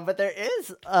 Okay. But there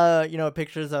is,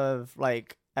 pictures of,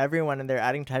 like, everyone, and they're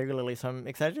adding Tiger Lily, so I'm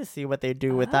excited to see what they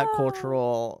do with that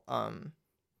cultural,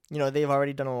 they've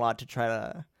already done a lot to try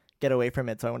to get away from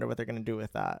it, so I wonder what they're going to do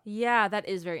with that. Yeah, that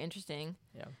is very interesting.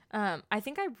 Yeah. I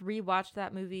think I rewatched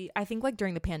that movie, I think, like,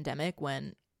 during the pandemic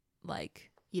when,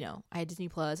 like, I had Disney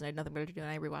Plus and I had nothing better to do, and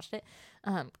I rewatched it.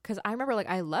 Because I remember, like,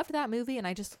 I loved that movie, and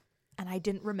I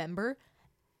didn't remember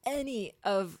any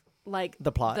of like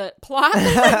the plot. And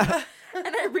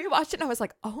I rewatched it and I was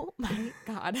like, oh my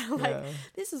God.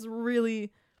 This is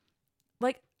really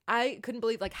like, I couldn't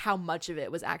believe like how much of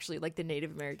it was actually like the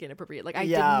Native American appropriate. Like I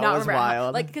did not remember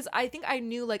wild. like, because I think I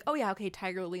knew like, oh yeah, okay,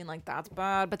 Tiger Lily and like that's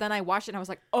bad. But then I watched it and I was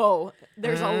like, oh,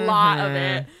 there's a lot of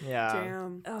it. Yeah.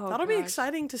 Damn. Oh, that'll be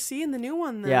exciting to see in the new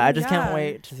one then. Yeah, I just can't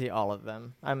wait to see all of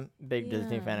them. I'm a big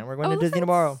Disney fan, and we're going to Disney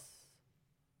tomorrow.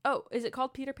 Oh, is it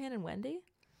called Peter Pan and Wendy?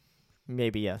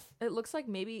 Maybe, yes. It looks like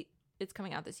maybe it's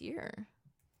coming out this year.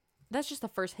 That's just the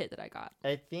first hit that I got.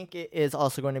 I think it is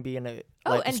also going to be in a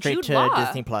and straight Jude to Law.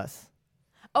 Disney Plus.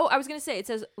 Oh, I was gonna say it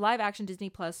says live action Disney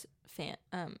Plus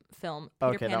film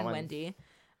Peter Pan and one. Wendy,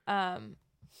 and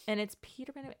it's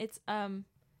Peter Pan. It's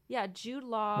Jude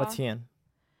Law. What's he in?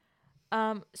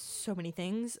 So many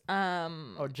things.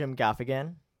 Jim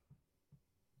Gaffigan.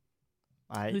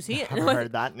 Who's he? I've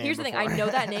heard that name. Here's the thing: I before. know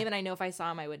that name, and I know if I saw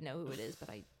him, I would know who it is, but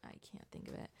I can't think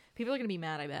of it. People are gonna be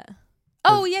mad. I bet.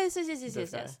 Oh yes.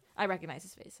 I recognize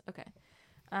his face. Okay.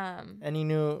 Any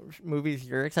new movies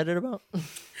you're excited about?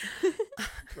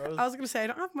 I was gonna say I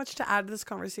don't have much to add to this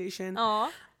conversation. Aw.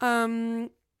 I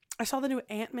saw the new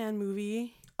Ant-Man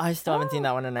movie. I still haven't seen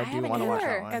that one, and I do want to watch that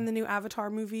either. one. And the new Avatar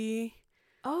movie.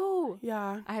 Oh.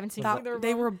 Yeah. I haven't seen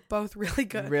They were both really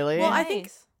good. Really? Well, nice. I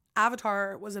think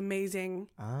Avatar was amazing.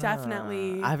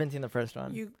 Definitely. I haven't seen the first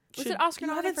one. Was it Oscar You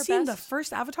nominated haven't for seen Best? the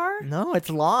first Avatar? No, it's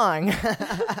long.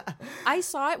 I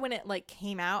saw it when it like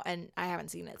came out, and I haven't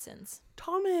seen it since.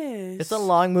 Thomas. It's a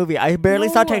long movie. I barely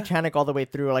saw No. Titanic all the way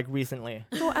through, like, recently.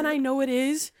 No, and I know it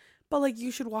is, but like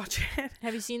you should watch it.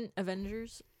 Have you seen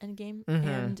Avengers Endgame Mhm.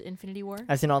 and Infinity War?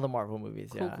 I've seen all the Marvel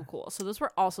movies, Cool, yeah. cool. So those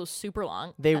were also super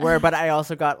long. They were, but I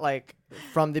also got, like,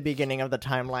 from the beginning of the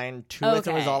timeline to it,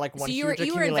 so it was all, like, one so huge you were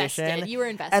accumulation. invested. You were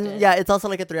invested. And, yeah, it's also,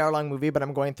 like, a 3-hour-long movie, but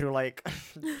I'm going through, like,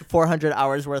 400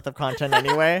 hours worth of content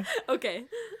anyway. Okay.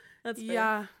 That's fair.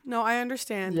 Yeah. No, I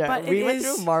understand. Yeah, but we it went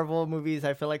is... through Marvel movies,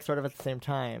 I feel like, sort of at the same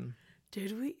time.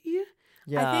 Did we?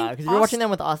 Yeah, think because we were watching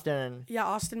them with Austin, Yeah,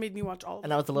 Austin made me watch all of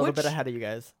and I was a little which bit ahead of you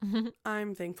guys.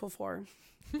 I'm thankful for.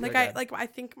 Like, I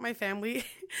think my family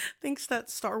thinks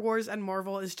that Star Wars and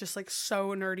Marvel is just like so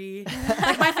nerdy.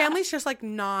 Like my family's just like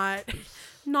not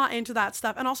into that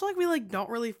stuff. And also like we like don't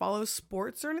really follow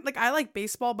sports or anything. Like I like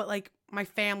baseball, but like my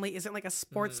family isn't like a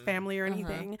sports family or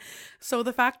anything. So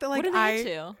the fact that like what are they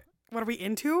into? What are we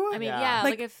into? I mean, Yeah.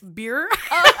 like if beer.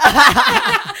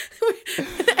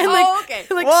 okay.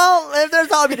 Like, Well, if there's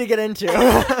hobby to get into. no,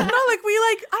 like we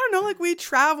like I don't know, like we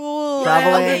travel.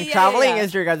 Traveling, yeah, traveling yeah.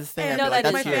 is your guys' thing. And I feel like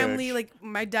that that's my is huge. family, like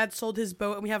my dad sold his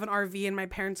boat and we have an RV and my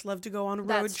parents love to go on road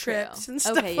That's trips true. and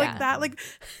stuff Okay, like yeah. that. Like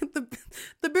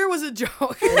the beer was a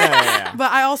joke. Yeah.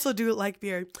 But I also do like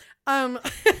beer. No,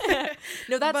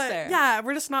 that's but fair. yeah,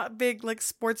 we're just not big like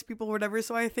sports people or whatever.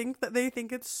 So I think that they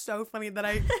think it's so funny that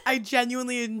I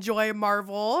genuinely enjoy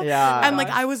Marvel. Yeah. And like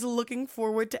I was looking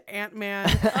forward to Ant-Man.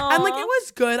 And like it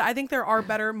was good. I think there are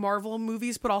better Marvel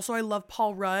movies, but also I love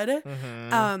Paul Rudd.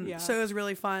 Mm-hmm. So it was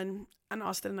really fun. And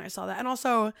Austin and I saw that. And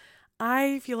also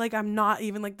I feel like I'm not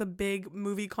even like the big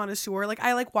movie connoisseur. Like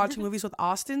I like watching movies with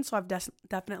Austin, so I've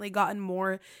definitely gotten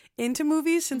more into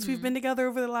movies since we've been together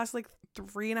over the last like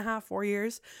 3.5, 4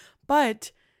 years.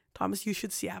 But Thomas, you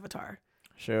should see Avatar.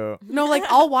 Sure. No, like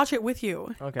I'll watch it with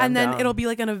you. Okay, and I'm then down. it'll be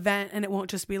like an event and it won't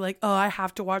just be like, oh, I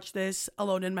have to watch this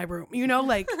alone in my room. You know,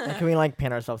 like And can we like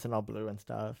paint ourselves in all blue and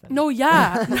stuff? And no,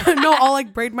 yeah. No, I'll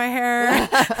like braid my hair.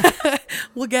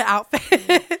 We'll get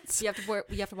outfits. You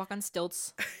have to walk on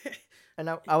stilts. And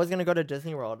I was gonna go to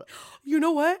Disney World. You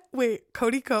know what? Wait,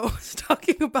 Cody Ko was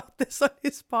talking about this on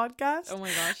his podcast. Oh my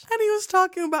gosh. And he was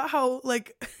talking about how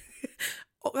like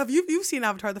You've seen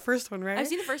Avatar, the first one, right? I've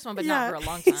seen the first one, but not for a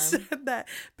long He time. said that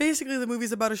basically the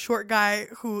movie's about a short guy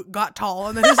who got tall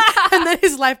and then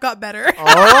his life got better.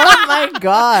 Oh my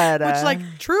god! Which, like,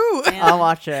 true. Damn. I'll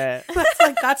watch it.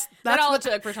 That's all what it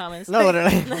took for Thomas. No,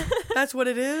 literally. that's what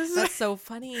it is, That's so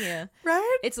funny.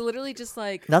 right? It's literally just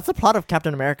like, That's the plot of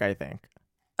Captain America, I think.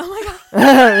 oh my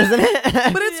god. Isn't it?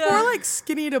 But it's more like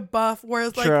skinny to buff,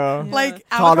 whereas like True. like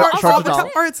Taller- Avatar, short to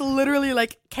tall. or it's literally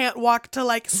like can't walk to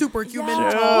like superhuman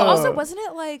Yeah. True. tall. Well, also, wasn't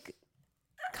it like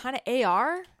kind of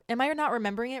AR? Am I not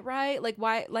remembering it right? Like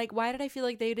why did I feel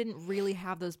like they didn't really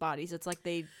have those bodies? It's like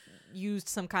they used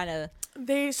some kind of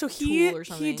He tool or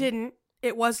something. didn't.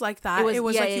 It was like that. It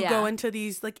was like you go into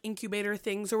these like incubator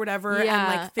things or whatever, and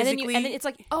like physically. and then it's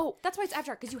like, oh, that's why it's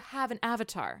Avatar, because you have an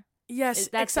avatar. Yes,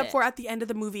 That's except it. for at the end of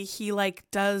the movie, he like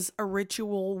does a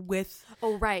ritual with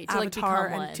Oh, right, to Avatar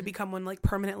like become and to become one like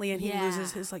permanently, and he Yeah.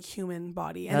 loses his like human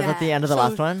body. That's And at the end of the So-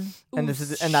 last one, and Ooh,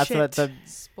 that's what the.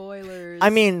 Spoilers. I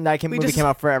mean, that movie just- came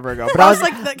out forever ago, but I was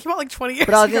like, that came out like 20 years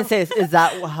but I was ago. gonna say, is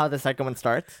that how the second one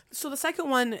starts? So the second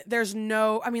one, there's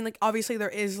no. I mean, like obviously there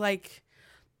is like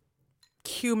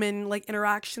human like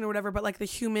interaction or whatever, but like the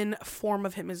human form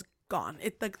of him is gone.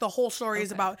 It like the whole story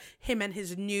is Okay. about him and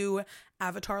his new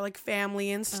avatar like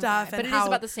family and stuff. Okay. And But it how, is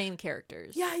about the same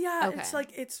characters. yeah. Okay. It's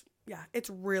like it's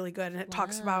really good, and it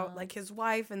talks about Wow. like his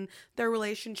wife and their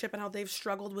relationship and how they've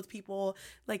struggled with people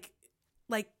like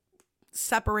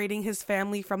separating his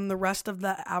family from the rest of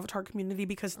the avatar community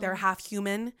because they're half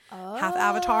human, half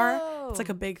avatar. It's like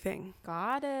a big thing.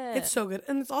 Got it. It's so good.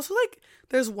 And it's also like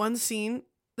there's one scene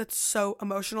that's so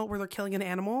emotional where they're killing an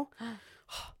animal.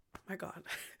 Oh my god.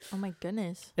 Oh my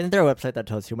goodness. Isn't there a website that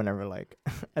tells you whenever like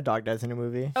a dog dies in a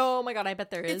movie? Oh my god, I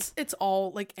bet there is. It's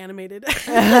all like animated.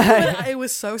 But it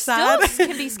was so sad. Still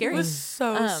can be scary. It was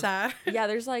so sad. Yeah,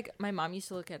 there's like my mom used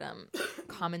to look at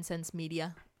Common Sense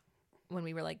Media when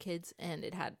we were like kids, and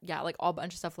it had like all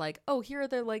bunch of stuff like, oh, here are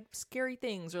the like scary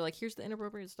things, or like here's the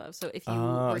inappropriate stuff. So if you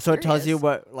were So it tells you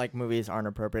curious- what like movies aren't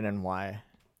appropriate and why,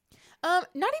 not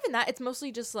even that. It's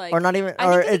mostly just like, or not even, I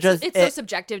or think it just it's so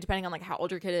subjective depending on like how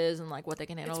old your kid is and like what they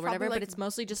can handle It's or whatever. probably, But like, it's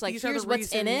mostly just like These are here's the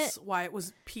what's in it. reasons why it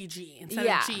was PG instead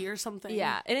Yeah. of G or something.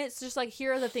 Yeah, and it's just like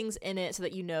here are the things in it so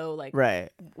that you know like right.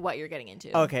 what you're getting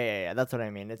into. Okay, yeah, that's what I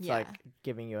mean. It's Yeah. like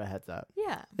giving you a heads up.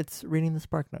 Yeah. It's reading the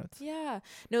spark notes. Yeah.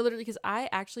 No, literally, because I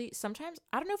actually sometimes,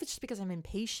 I don't know if it's just because I'm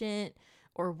impatient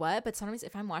or what, but sometimes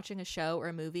if I'm watching a show or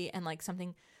a movie and like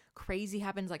something crazy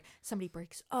happens, like somebody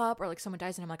breaks up or like someone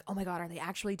dies, and I'm like, oh my God, are they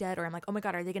actually dead? Or I'm like, oh my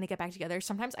God, are they going to get back together?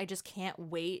 Sometimes I just can't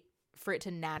wait for it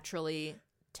to naturally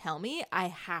tell me. I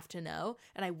have to know.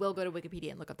 And I will go to Wikipedia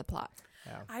and look up the plot.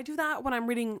 I do that when I'm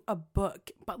reading a book,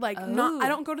 but like Oh. not. I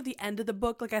don't go to the end of the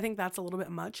book. Like I think that's a little bit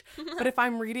much. But if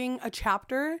I'm reading a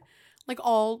chapter, like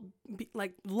I'll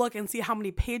like look and see how many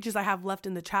pages I have left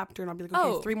in the chapter, and I'll be like, okay,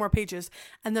 Oh. 3 more pages,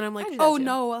 and then I'm like, I do that oh too.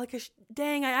 no, like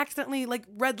dang, I accidentally like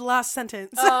read the last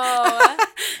sentence. Oh,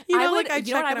 you know, I would, like I you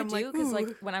know check what I and would I'm do? like, Because like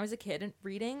ooh. when I was a kid and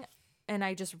reading, and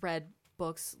I just read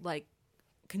books, like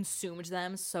consumed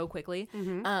them so quickly,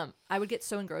 I would get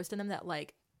so engrossed in them that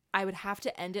like I would have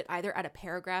to end it either at a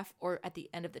paragraph or at the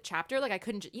end of the chapter. Like I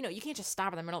couldn't, you can't just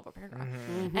stop in the middle of a paragraph.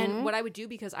 And what I would do,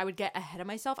 because I would get ahead of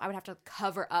myself, I would have to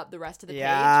cover up the rest of the page so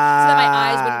that my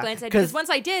eyes wouldn't glance ahead. Because once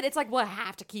I did, it's like, well, I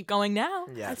have to keep going now.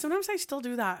 Yeah. And sometimes I still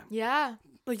do that. Yeah.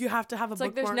 Like you have to have a It's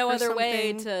like there's bookmark no or other way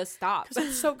something. to stop.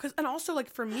 And also like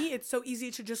for me, it's so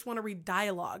easy to just want to read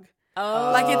dialogue.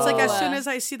 Oh. Like it's like as soon as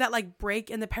I see that like break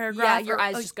in the paragraph, yeah, your or,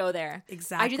 eyes like, just go there.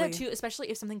 Exactly. I do that too, especially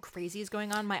if something crazy is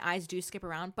going on. My eyes do skip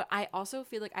around, but I also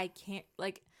feel like I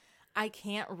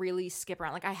can't really skip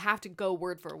around. Like I have to go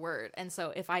word for word. And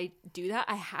so if I do that,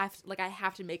 I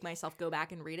have to make myself go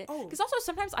back and read it. Oh. Because also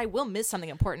sometimes I will miss something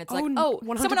important. It's like, Oh,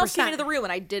 someone else came 100%. into the room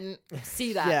and I didn't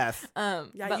see that. Yes. Yeah,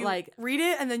 but you like read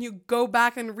it and then you go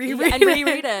back and reread and it.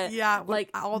 reread it. Yeah, like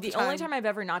all the only time I've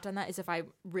ever not done that is if I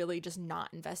really just not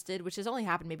invested, which has only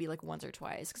happened maybe like once or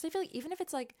twice. Because I feel like even if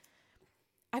it's like,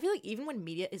 I feel like even when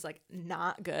media is like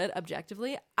not good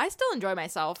objectively, I still enjoy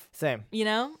myself. Same.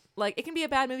 Like it can be a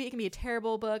bad movie, it can be a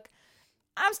terrible book.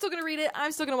 I'm still gonna read it.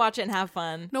 I'm still gonna watch it and have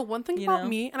fun. No, one thing You about know?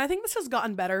 me, and I think this has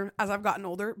gotten better as I've gotten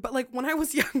older, but like when I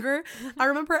was younger, I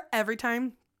remember every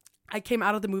time I came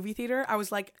out of the movie theater, I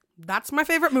was like, that's my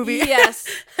favorite movie. Yes.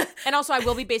 And also I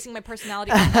will be basing my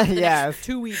personality on that for the Yes. next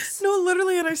 2 weeks. No,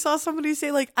 literally, and I saw somebody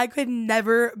say like I could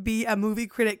never be a movie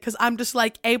critic because I'm just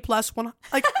like A+1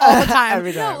 like all the time.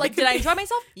 Every time. No, like did I enjoy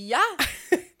myself? Yeah.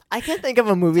 I can't think of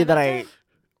a movie that I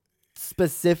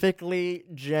specifically,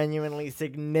 genuinely,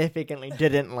 significantly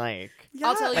didn't like? Yeah.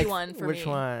 I'll tell you one for me. Which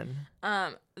one?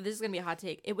 This is gonna be a hot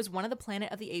take. It was one of the Planet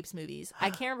of the Apes movies. I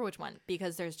can't remember which one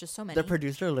because there's just so many. The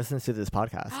producer listens to this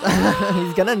podcast.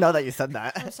 He's gonna know that you said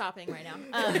that. I'm stopping right now.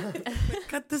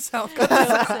 Cut this out.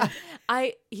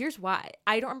 Here's why.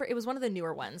 I don't remember. It was one of the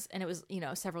newer ones, and it was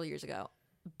several years ago.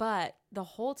 But the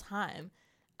whole time,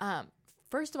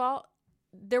 first of all,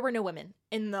 there were no women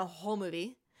in the whole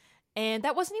movie. And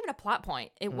that wasn't even a plot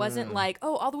point. It wasn't like,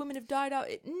 oh, all the women have died out.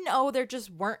 No, there just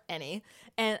weren't any.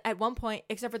 And at one point,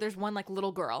 except for there's one like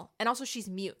little girl, and also she's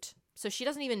mute, so she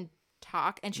doesn't even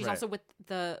talk, and she's also with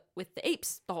the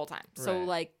apes the whole time. So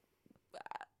like,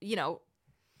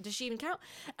 does she even count?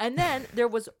 And then there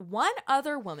was one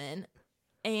other woman,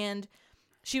 and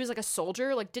she was like a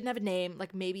soldier, like didn't have a name,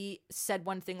 like maybe said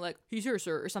one thing like "He's here,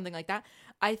 sir" or something like that.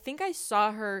 I think I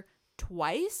saw her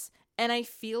twice. And I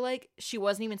feel like she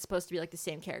wasn't even supposed to be like the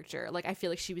same character. Like I feel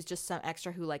like she was just some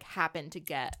extra who like happened to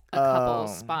get a couple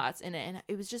spots in it, and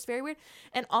it was just very weird.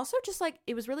 And also just like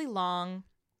it was really long,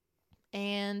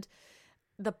 and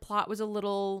the plot was a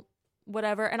little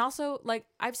whatever. And also like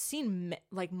I've seen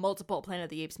like multiple Planet of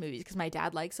the Apes movies because my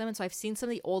dad likes them, and so I've seen some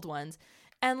of the old ones,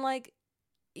 and like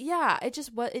yeah, it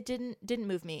didn't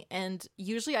move me. And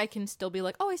usually I can still be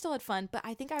like, oh, I still had fun, but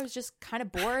I think I was just kind of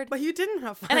bored. But you didn't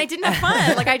have fun. And I didn't have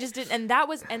fun. Like I just didn't.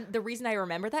 And the reason I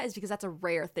remember that is because that's a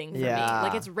rare thing for me.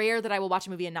 Like it's rare that I will watch a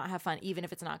movie and not have fun, even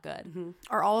if it's not good. Mm-hmm.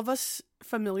 Are all of us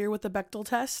familiar with the Bechdel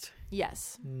test?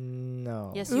 Yes.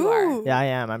 No. Yes, you are. Yeah, I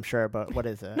am. I'm sure. But what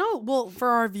is it? No. Well, for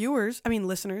our viewers, I mean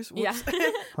listeners. Whoops.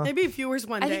 Yeah. Maybe viewers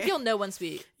one day. I think you'll know once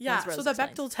we. Yeah. So the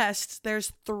Bechdel test,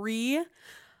 there's 3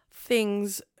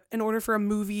 things in order for a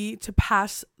movie to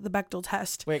pass the Bechdel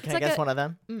test. Wait, can I guess one of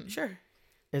them? Sure.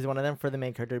 Is one of them for the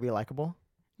main character to be likable?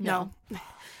 No.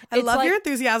 I love your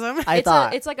enthusiasm.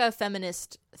 It's like a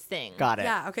feminist thing. Got it.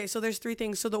 Yeah. Okay. So there's 3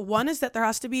 things. So the one is that there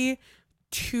has to be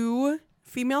 2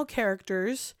 female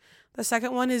characters. The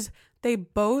second one is they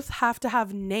both have to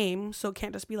have names, so it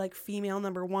can't just be like female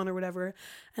number 1 or whatever.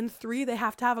 And 3, they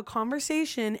have to have a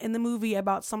conversation in the movie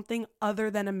about something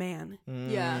other than a man.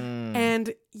 Yeah.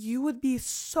 And you would be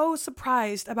so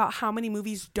surprised about how many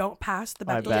movies don't pass the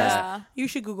Bechdel test. Yeah. You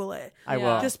should Google it. I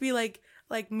will. Just be like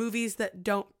movies that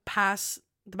don't pass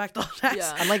the Bechdel test.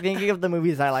 Yeah. I'm like thinking of the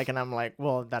movies I like, and I'm like,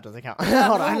 well, that doesn't count.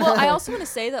 Hold on. Well, I also want to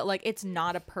say that like it's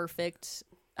not a perfect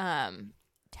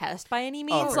test by any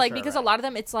means, because a lot of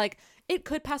them it's like it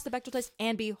could pass the Bechdel test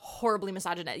and be horribly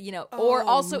misogynist, or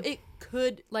also it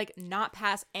could like not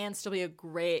pass and still be a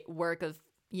great work of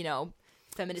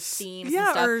feminist themes and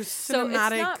stuff. Or cinematic. So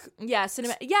it's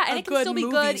not, and it can still be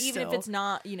good even if it's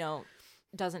not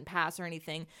doesn't pass or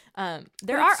anything.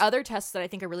 There are other tests that I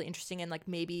think are really interesting and like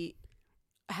maybe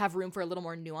have room for a little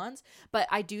more nuance, but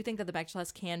I do think that the Bechdel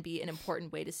test can be an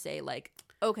important way to say like,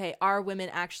 okay, are women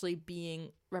actually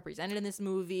being represented in this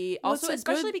movie? Also,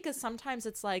 especially because sometimes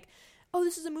it's like, oh,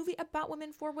 this is a movie about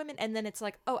women for women, and then it's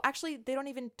like, oh, actually they don't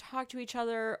even talk to each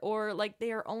other, or like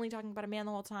they are only talking about a man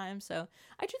the whole time. So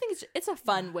I do think it's a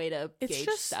fun way to gauge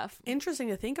stuff. Interesting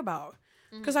to think about.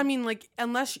 Because I mean, like,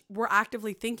 unless we're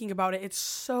actively thinking about it, it's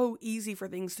so easy for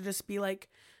things to just be like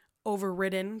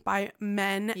overridden by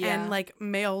men and like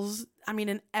males. I mean,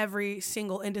 in every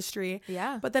single industry.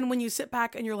 Yeah. But then when you sit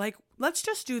back and you're like, let's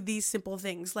just do these simple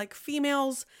things, like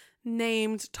females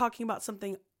named talking about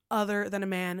something other than a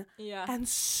man. Yeah. And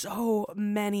so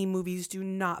many movies do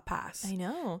not pass. I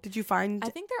know. Did you find I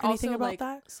think there anything also about like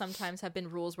that? Sometimes have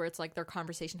been rules where it's like their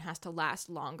conversation has to last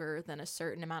longer than a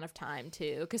certain amount of time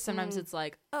too, because sometimes it's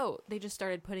like, oh, they just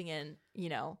started putting in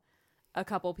a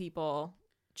couple people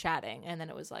chatting, and then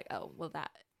it was like, oh, well,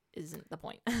 that isn't the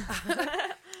point.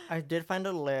 I did find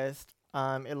a list.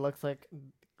 It looks like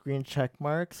green check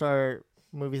marks are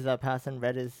movies that pass, and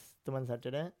red is the ones that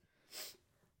didn't.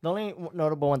 The only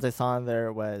notable ones I saw in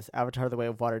there was Avatar: The Way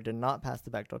of Water did not pass the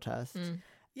Bechdel test.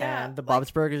 Yeah, and the Bob's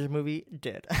Burgers movie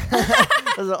did. Those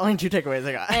are the only 2 takeaways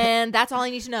I got. And that's all I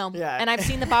need to know. Yeah. And I've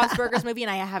seen the Bob's Burgers movie, and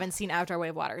I haven't seen Avatar: Way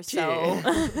of Water. So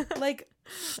like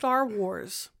Star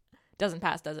Wars doesn't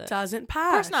pass, does it? doesn't pass.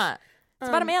 Of course not. It's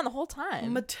about a man the whole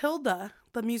time. Matilda,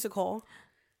 the musical,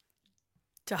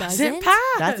 doesn't Doesn't? pass.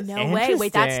 That's No way.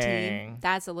 Wait, that's tea. interesting.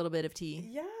 That's a little bit of tea.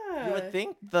 Yeah. You would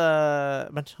think the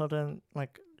Matilda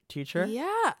teacher.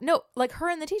 Yeah. No, like her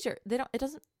and the teacher. They don't. It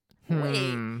doesn't. Wait.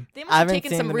 They must I have haven't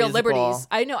taken seen some the real musical. liberties.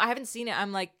 I know. I haven't seen it.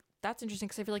 I'm like, that's interesting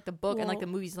because I feel like the book and like the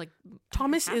movies like.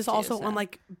 Thomas is also on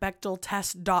like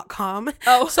BechdelTest.com.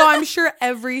 Oh. So I'm sure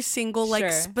every single like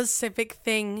Sure. specific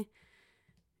thing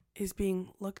is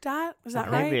being looked at. Is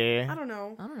that right? Maybe. I don't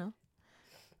know. I don't know.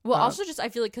 Well, also just I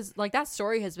feel like because like that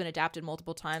story has been adapted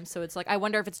multiple times, so it's like I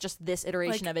wonder if it's just this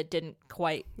iteration of it didn't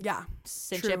quite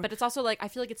cinch it. But it's also like I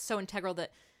feel like it's so integral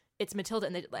that it's Matilda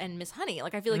and Miss Honey.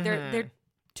 Like I feel like they're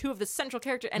two of the central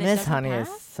characters. And Miss Honey is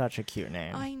such a cute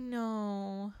name. I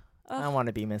know. I want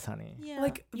to be Miss Honey. Yeah,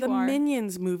 like the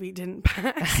Minions movie didn't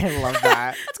pass. I love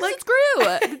that. That's because it's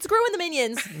Gru. It's Gru and the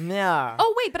Minions. Yeah.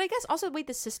 Oh wait, but I guess also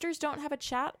the sisters don't have a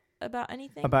chat about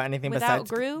anything without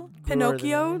besides Gru.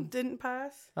 Pinocchio didn't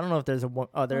pass. I don't know if there's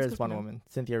there is one woman,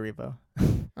 Cynthia Erivo.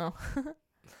 Oh.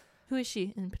 Who is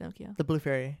she in Pinocchio? The Blue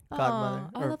Fairy Godmother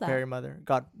or Fairy Mother.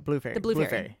 Blue Fairy. The Blue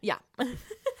Fairy. Yeah.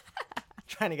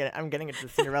 Trying to get it. I'm getting into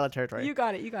Cinderella territory. You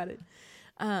got it.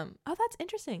 Oh, that's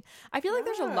interesting. I feel like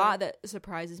there's a lot that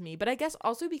surprises me, but I guess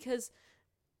also because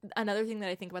another thing that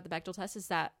I think about the Bechdel test is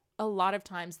that a lot of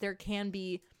times there can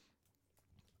be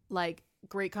like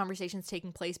great conversations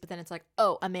taking place, but then it's like,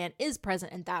 oh, a man is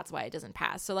present and that's why it doesn't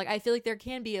pass. So like I feel like there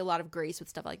can be a lot of grace with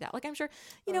stuff like that. Like I'm sure,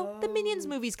 the Minions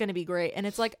movie's going to be great, and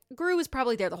it's like Gru is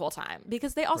probably there the whole time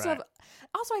because they also have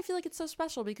I feel like it's so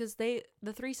special because the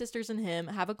three sisters and him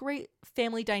have a great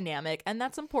family dynamic, and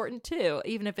that's important too,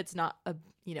 even if it's not a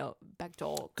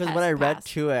Bechdel. Because what I read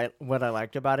too, what I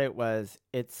liked about it was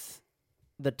it's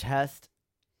the tests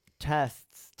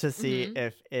to see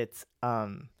if it's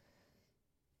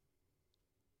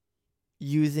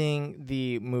using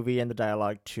the movie and the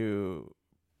dialogue to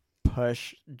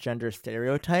push gender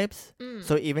stereotypes.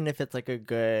 So even if it's like a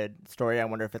good story, I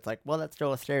wonder if it's like, well, that's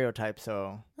still a stereotype.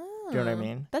 So do you know what I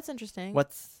mean? That's interesting.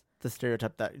 What's the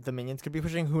stereotype that the Minions could be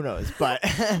pushing? Who knows? But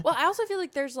well, I also feel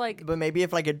like there's like, but maybe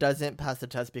if like it doesn't pass the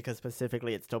test because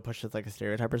specifically it still pushes like a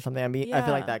stereotype or something. I mean, I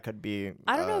feel like that could be.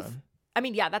 I don't know if. I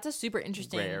mean, yeah, that's a super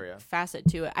interesting facet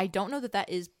to it. I don't know that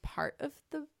is part of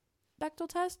the Bechdel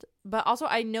test, but also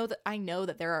I know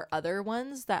that there are other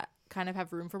ones that kind of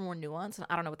have room for more nuance, and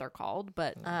I don't know what they're called,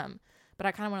 but I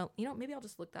kind of want to, maybe I'll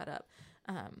just look that up,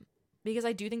 because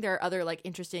I do think there are other like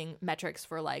interesting metrics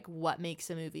for like what makes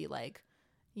a movie like,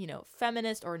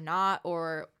 feminist or not,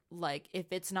 or like if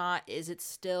it's not, is it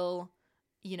still,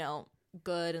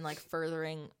 good and like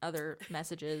furthering other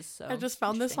messages. So I just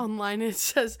found this online. It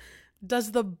says,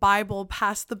 does the Bible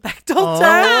pass the Bechdel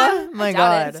test? Oh my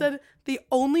God. It said the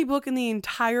only book in the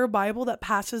entire Bible that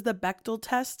passes the Bechdel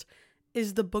test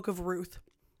is the Book of Ruth.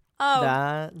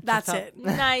 Oh, that's it.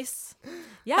 Nice.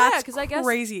 Yeah, because I guess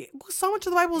crazy. So much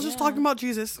of the Bible is just talking about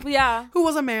Jesus. Yeah, who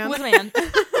was a man. Who was a man.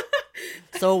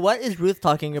 So what is Ruth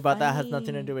talking about that has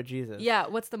nothing to do with Jesus? Yeah,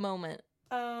 what's the moment?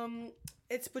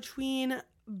 It's between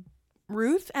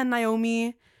Ruth and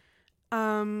Naomi.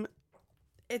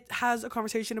 It has a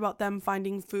conversation about them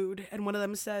finding food, and one of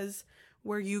them says,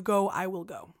 "Where you go, I will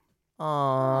go."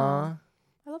 Aww.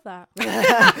 I love that.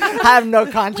 I have no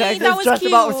context. It's just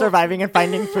cute. about surviving and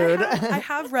finding food. I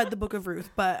have read the Book of Ruth,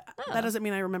 but that doesn't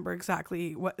mean I remember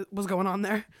exactly what was going on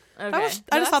there. Okay.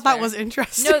 I just thought that was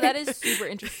interesting. No, that is super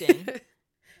interesting.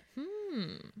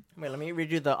 Wait, let me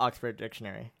read you the Oxford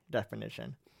Dictionary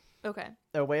definition. Okay.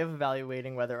 A way of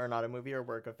evaluating whether or not a movie or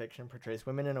work of fiction portrays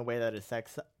women in a way that is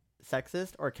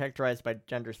sexist or characterized by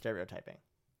gender stereotyping.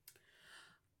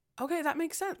 Okay, that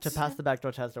makes sense. To pass the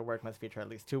Bechdel test, a work must feature at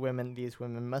least two women. These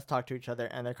women must talk to each other,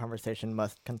 and their conversation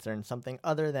must concern something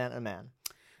other than a man.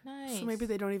 Nice. So maybe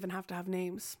they don't even have to have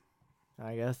names.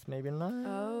 I guess maybe not.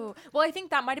 Oh. Well, I think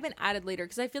that might have been added later,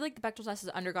 because I feel like the Bechdel test has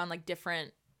undergone like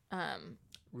different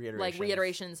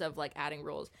reiterations of like adding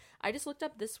rules. I just looked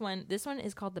up this one. This one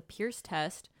is called the Pierce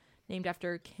test, named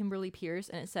after Kimberly Pierce,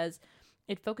 and it says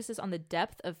it focuses on the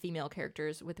depth of female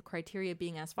characters, with the criteria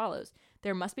being as follows.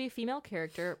 There must be a female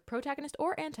character, protagonist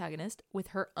or antagonist, with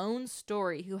her own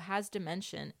story who has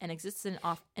dimension and exists in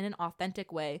an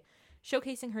authentic way,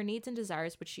 showcasing her needs and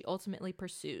desires, which she ultimately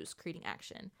pursues, creating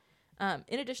action.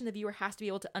 In addition, the viewer has to be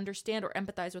able to understand or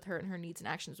empathize with her and her needs and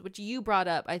actions, which you brought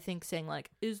up, I think, saying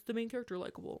like, is the main character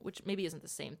likable? Which maybe isn't the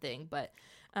same thing, but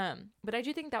I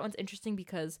do think that one's interesting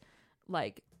because,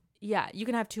 like, yeah, you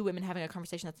can have two women having a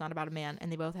conversation that's not about a man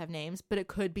and they both have names, but it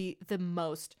could be the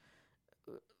most,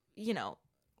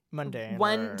 mundane,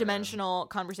 one-dimensional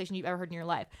conversation you've ever heard in your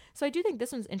life. So I do think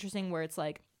this one's interesting where it's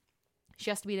like she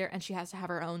has to be there and she has to have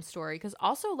her own story. Because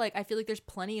also, like, I feel like there's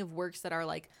plenty of works that are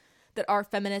like, that are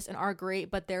feminist and are great,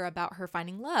 but they're about her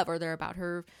finding love, or they're about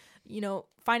her,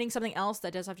 finding something else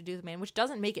that does have to do with a man, which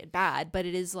doesn't make it bad, but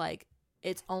it is like,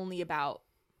 it's only about,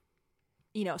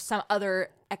 some other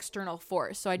external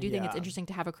force. So I do think it's interesting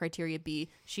to have a criteria be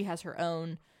she has her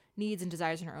own needs and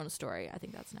desires and her own story. I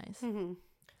think that's nice. Mm-hmm.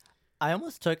 I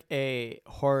almost took a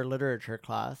horror literature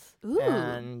class. Ooh.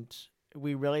 And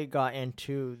we really got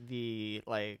into the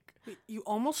like. You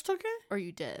almost took it? Or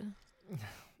you did?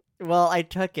 Well, I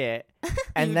took it,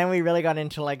 and then we really got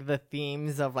into like the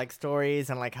themes of like stories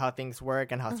and like how things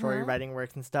work and how story writing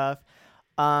works and stuff.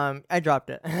 I dropped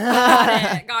it.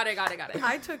 Got it.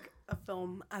 I took a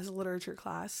film as a literature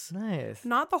class. Nice.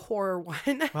 Not the horror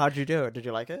one. How'd you do? Did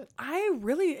you like it? I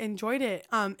really enjoyed it.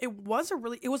 It was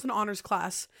an honors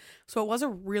class, so it was a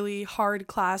really hard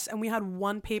class, and we had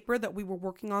one paper that we were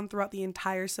working on throughout the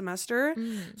entire semester.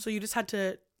 So you just had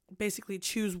to basically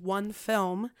choose one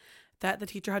film that the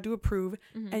teacher had to approve,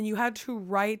 and you had to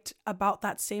write about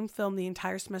that same film the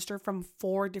entire semester from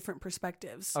 4 different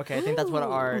perspectives. Okay, I think that's what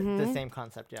the same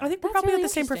concept. Yeah, I think we're probably really the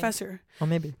same professor. Oh,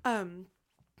 maybe.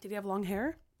 Did he have long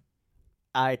hair?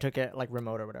 I took it like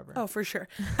remote or whatever. Oh, for sure.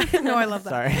 No, I love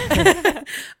that.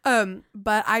 Sorry.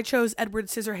 But I chose Edward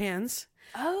Scissorhands.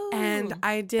 Oh, And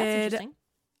I did. That's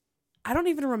I don't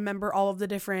even remember all of the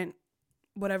different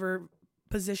whatever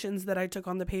positions that I took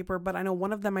on the paper, but I know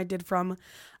one of them I did from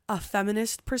a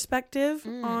feminist perspective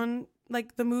on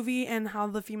like the movie and how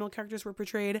the female characters were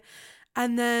portrayed,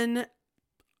 and then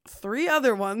 3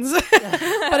 other ones.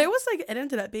 But it was like, it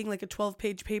ended up being like a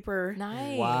 12-page paper.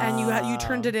 nice. Wow. And you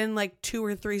turned it in like 2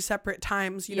 or 3 separate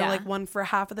times, you know, Yeah. like one for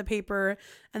half of the paper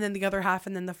and then the other half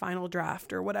and then the final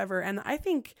draft or whatever. And I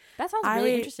think That sounds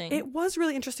really interesting. it was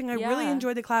really interesting. I really Yeah.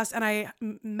 enjoyed the class, and I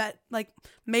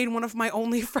made one of my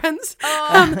only friends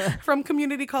from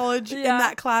community college in Yeah.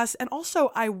 that class. And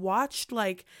also I watched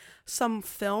like some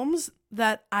films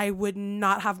that I would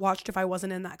not have watched if I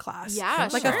wasn't in that class. Yeah,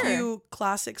 like sure. a few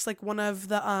classics, like one of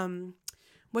the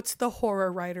what's the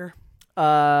horror writer?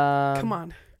 Come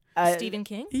on. Stephen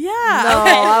King. Yeah. No,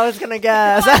 Okay. I was gonna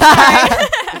guess.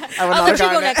 I would I'll not let you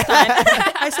have go gotten it. next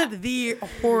time. I said the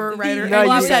horror writer. No, and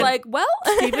you I you was said like, well,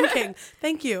 Stephen King.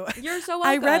 Thank you. you're so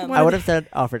I welcome. read one I of would have said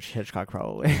Alfred Hitchcock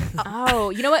probably. Oh,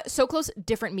 you know what? So close,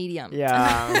 different medium.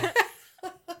 Yeah.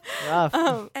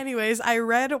 Rough. Anyways, I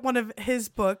read one of his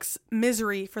books,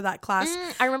 Misery, for that class.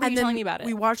 I remember and you then telling me about it.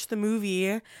 We watched the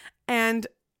movie, and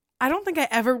I don't think I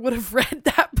ever would have read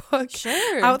that book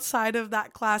Sure. outside of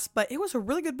that class, but it was a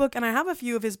really good book, and I have a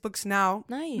few of his books now.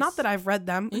 Nice. Not that I've read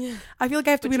them. Yeah. I feel like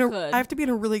I have to But be you in could. I have to be in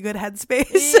a really good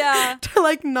headspace Yeah. to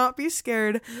like not be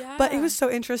scared. Yeah. But it was so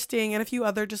interesting, and a few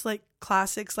other just like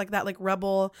classics like that, like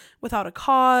Rebel Without a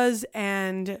Cause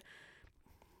and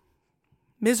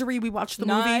Misery. We watched the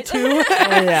movie Nice. too.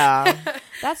 Yeah.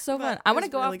 That's so fun. But I it want to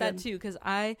was go really off that good. too because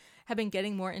I have been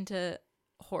getting more into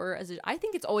horror I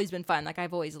think it's always been fun. Like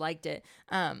I've always liked it.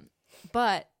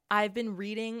 But I've been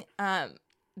reading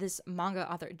this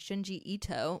manga author Junji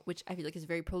Ito, which I feel like is a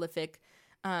very prolific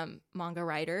manga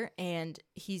writer, and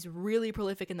he's really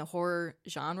prolific in the horror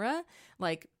genre,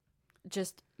 like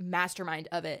just mastermind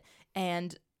of it.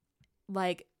 And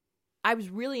like I was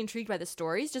really intrigued by the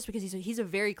stories just because he's a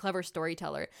very clever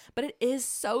storyteller, but it is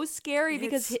so scary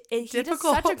because he does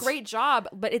difficult. such a great job,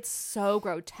 but it's so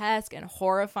grotesque and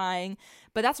horrifying.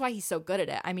 But that's why he's so good at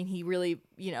it. I mean, he really,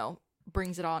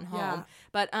 brings it on home. Yeah.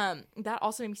 But that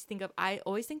also makes me think of, I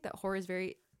always think that horror is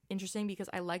very interesting because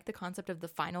I like the concept of the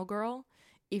final girl,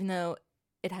 even though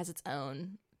it has its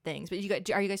own things. But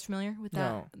are you guys familiar with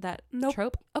that No. that Nope.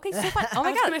 trope? Okay, so fun. Oh my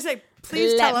I was god. gonna say,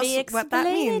 please tell us what that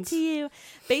means. To you.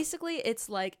 Basically, it's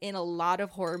like in a lot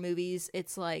of horror movies,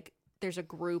 it's like there's a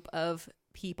group of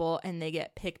people and they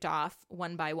get picked off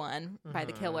one by one by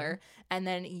the killer, and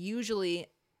then usually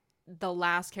the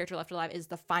last character left alive is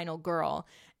the final girl,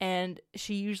 and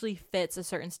she usually fits a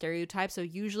certain stereotype. So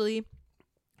usually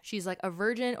she's like a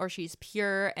virgin or she's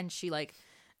pure, and she like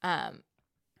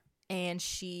and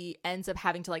she ends up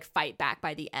having to like fight back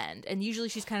by the end. And usually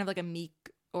she's kind of like a meek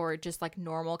or just like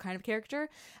normal kind of character.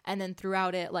 And then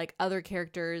throughout it, like other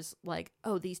characters like,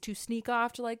 oh, these two sneak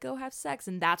off to like go have sex,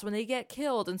 and that's when they get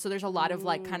killed. And so there's a lot of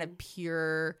like kind of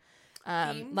pure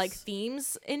like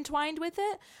themes entwined with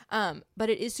it. But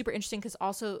it is super interesting because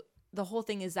also the whole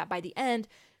thing is that by the end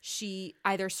she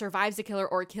either survives the killer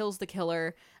or kills the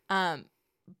killer.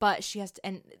 But she has to,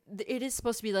 and it is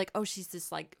supposed to be like, oh, she's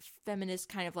this like feminist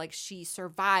kind of like, she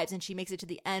survives and she makes it to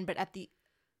the end. But at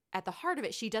the heart of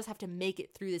it, she does have to make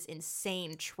it through this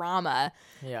insane trauma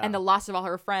and the loss of all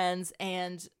her friends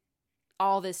and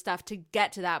all this stuff to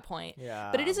get to that point.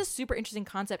 Yeah. But it is a super interesting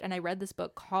concept. And I read this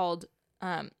book called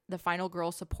The Final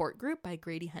Girl Support Group by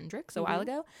Grady Hendrix a while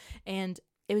ago. And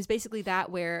it was basically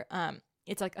that where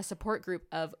it's like a support group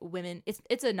of women.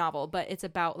 It's a novel, but it's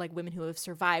about like women who have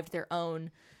survived their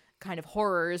own kind of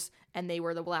horrors and they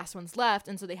were the last ones left.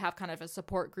 And so they have kind of a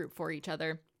support group for each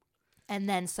other. And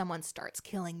then someone starts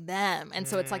killing them. And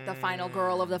so it's like the final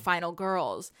girl of the final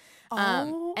girls.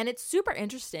 And it's super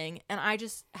interesting. And I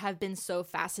just have been so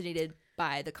fascinated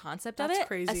by the concept of it. That's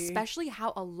crazy. Especially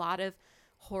how a lot of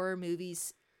horror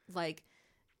movies like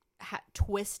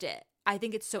twist it. I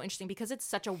think it's so interesting because it's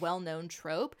such a well-known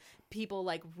trope. People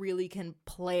like really can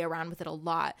play around with it a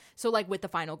lot. So like with the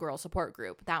Final Girl support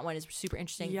group, that one is super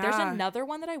interesting. Yeah. There's another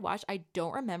one that I watched. I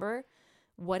don't remember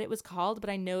what it was called, but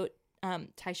I know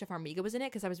Taisha Farmiga was in it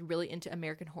because I was really into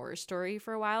American Horror Story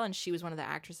for a while, and she was one of the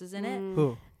actresses in it.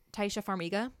 Who? Taisha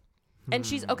Farmiga, and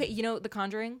she's okay. You know, The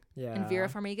Conjuring. Yeah. And Vera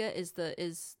Farmiga is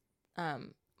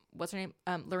what's her name?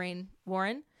 Lorraine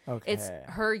Warren. Okay. It's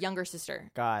her younger sister.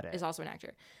 Got it. Is also an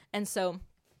actor, and so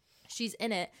she's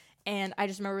in it. And I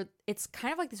just remember it's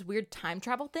kind of like this weird time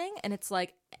travel thing, and it's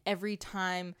like every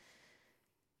time.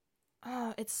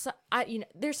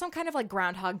 There's some kind of like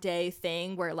Groundhog Day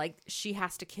thing where like she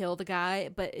has to kill the guy,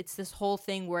 but it's this whole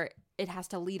thing where it has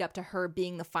to lead up to her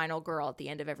being the final girl at the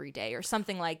end of every day or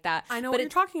something like that. I know what you're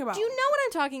talking about. Do you know what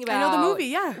I'm talking about? I know the movie,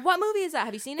 yeah. What movie is that?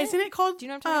 Have you seen it? Isn't it called? Do you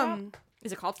know what I'm talking about?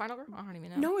 Is it called Final Girl? I don't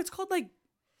even know. No, it's called like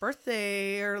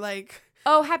Birthday or like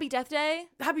Oh, Happy Death Day?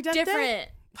 Happy Death Day?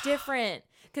 Different.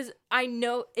 Because I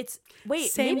know it's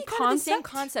Same maybe kind of the same concept?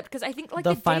 concept because I think like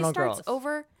The the day Final starts Girls.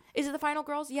 over. Is it the Final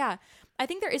Girls? Yeah. I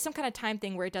think there is some kind of time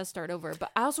thing where it does start over, but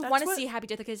I also want to see Happy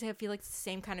Death because I feel like it's the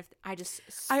same kind of. I just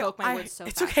spoke my words so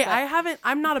it's fast. okay. But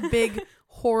I'm not a big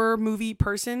horror movie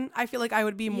person. I feel like I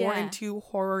would be more Yeah. into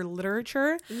horror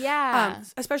literature. Yeah.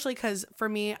 Especially because for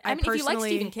me, I mean, if you like personally,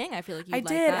 Stephen King, I feel like you I like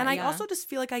did, that, and I yeah. also just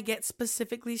feel like I get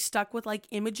specifically stuck with like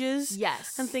images,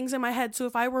 Yes. and things in my head. So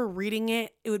if I were reading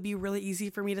it, it would be really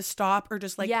easy for me to stop or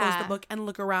just like close Yeah. the book and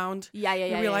look around. Yeah.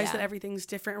 And realize that everything's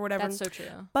different or whatever. That's so true.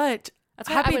 But That's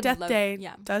why I Happy would Death love- Day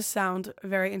yeah. does sound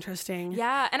very interesting.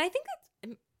 Yeah, and I think that's.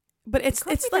 But it's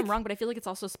Correct me if like I'm wrong, but I feel like it's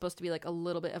also supposed to be like a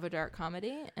little bit of a dark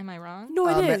comedy. Am I wrong? no,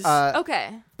 it is.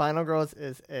 Okay. Final Girls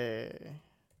is a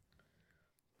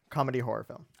comedy horror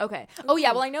film. Okay. Oh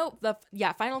yeah. Well, I know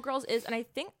Final Girls is, and I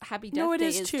think Happy Death No, it Day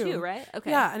is too. right? Okay.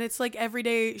 Yeah, and it's like every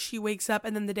day she wakes up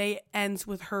and then the day ends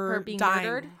with her, Her being dying.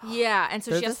 murdered. Yeah, and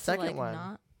so There's she a has to second like one.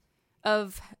 not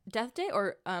of Death Day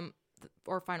or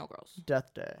Final Girls.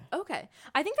 Death Day. Okay.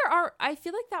 I think there are. I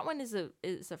feel like that one is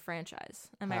a franchise.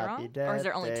 Am I Happy wrong? Death Or is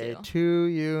there only Day two? to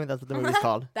you. That's what the movie's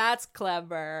called. That's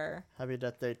clever. Happy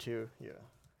Death Day to you.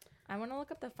 I want to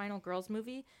look up the Final Girls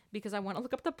movie because I want to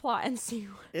look up the plot and see.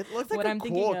 It looks like What a I'm cool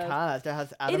thinking of. cast. It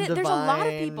has Adam Devine, there's a lot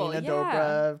of people, Nina yeah.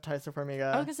 Dobrev, Taissa I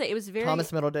Farmiga, was gonna say it was very.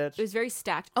 Thomas Middleditch. It was very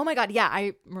stacked. Oh my god, yeah,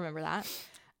 I remember that.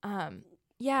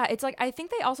 Yeah, it's like I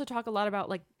think they also talk a lot about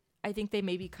like I think they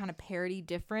maybe kind of parody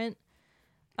different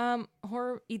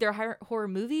horror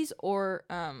movies or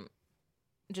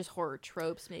just horror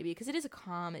tropes maybe because it is a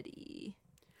comedy.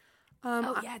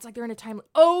 Oh yeah, it's like they're in a time.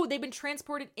 Oh, they've been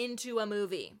transported into a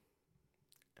movie,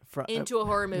 into a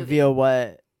horror movie. Via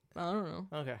what? I don't know.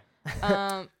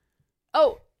 Okay.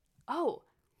 Oh.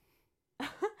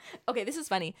 Okay, this is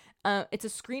funny. It's a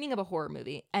screening of a horror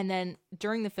movie, and then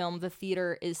during the film, the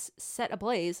theater is set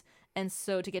ablaze, and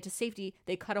so to get to safety,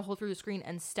 they cut a hole through the screen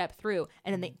and step through,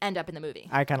 and then they end up in the movie.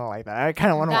 I kind of like that. I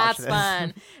kind of want to watch That's this.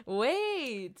 fun.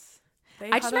 Wait.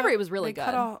 I just remember it was really good.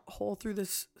 They cut a hole through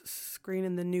this screen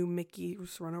in the new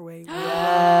Mickey's Runaway.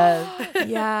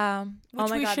 Yeah. Which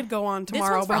my we God. should go on This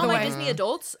tomorrow, one's for by all the my way. Disney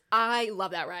adults. I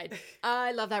love that ride.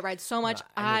 I love that ride so much. No,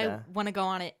 I need I to- want to go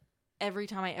on it every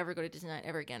time I ever go to Disneyland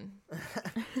ever again.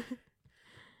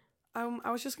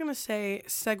 I was just gonna say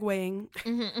segueing.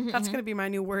 Mm-hmm, That's gonna be my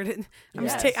new word.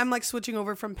 Yes. I'm like switching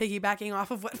over from piggybacking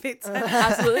off of what Faith said.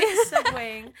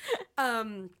 Absolutely.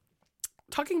 segueing.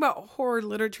 Talking about horror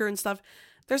literature and stuff.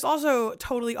 There's also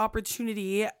totally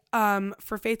opportunity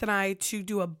for Faith and I to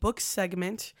do a book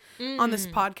segment on this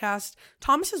podcast.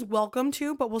 Thomas is welcome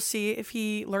to, but we'll see if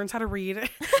he learns how to read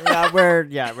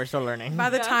we're still learning. by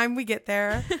the time we get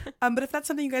there. But if that's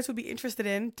something you guys would be interested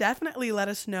in, definitely let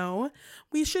us know.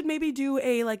 We should maybe do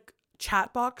a like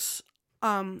chat box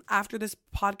after this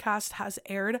podcast has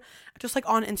aired, just like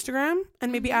on Instagram,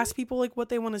 and maybe ask people like what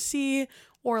they want to see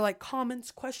or like comments,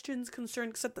 questions,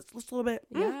 concerns, except that's just a little bit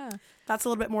that's a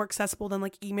little bit more accessible than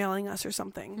like emailing us or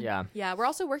something. Yeah. Yeah, we're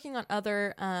also working on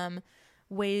other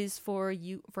ways for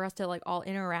us to like all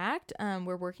interact.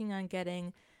 We're working on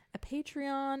getting a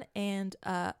Patreon and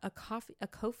a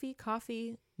Ko-fi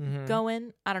coffee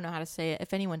going. I don't know how to say it.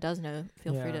 If anyone does know,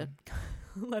 feel free to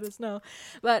let us know.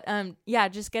 But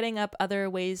just getting up other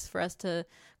ways for us to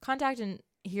contact and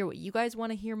hear what you guys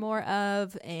want to hear more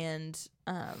of, and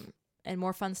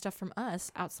more fun stuff from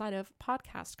us outside of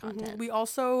podcast content. We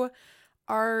also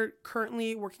are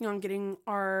currently working on getting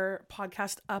our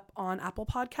podcast up on Apple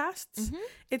Podcasts.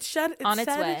 It's on its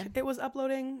way. It was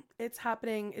uploading. It's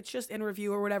happening. It's just in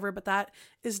review or whatever, but that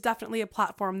is definitely a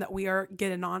platform that we are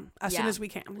getting on as soon as we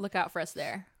can. Look out for us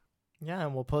there. Yeah,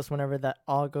 and we'll post whenever that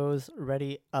all goes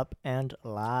ready, up, and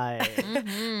live.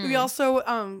 We also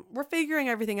we're figuring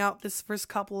everything out this first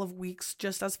couple of weeks,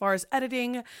 just as far as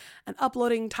editing and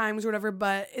uploading times or whatever.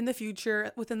 But in the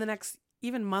future, within the next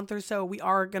even month or so, we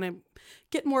are gonna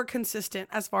get more consistent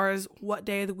as far as what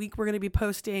day of the week we're gonna be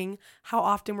posting, how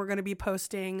often we're gonna be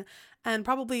posting, and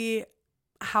probably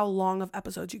how long of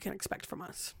episodes you can expect from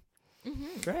us.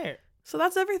 Great. So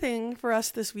that's everything for us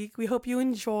this week. We hope you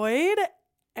enjoyed,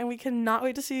 and we cannot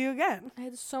wait to see you again. I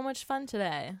had so much fun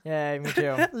today. Yeah, me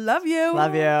too. Love you.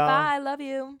 Love you. Bye. Love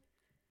you.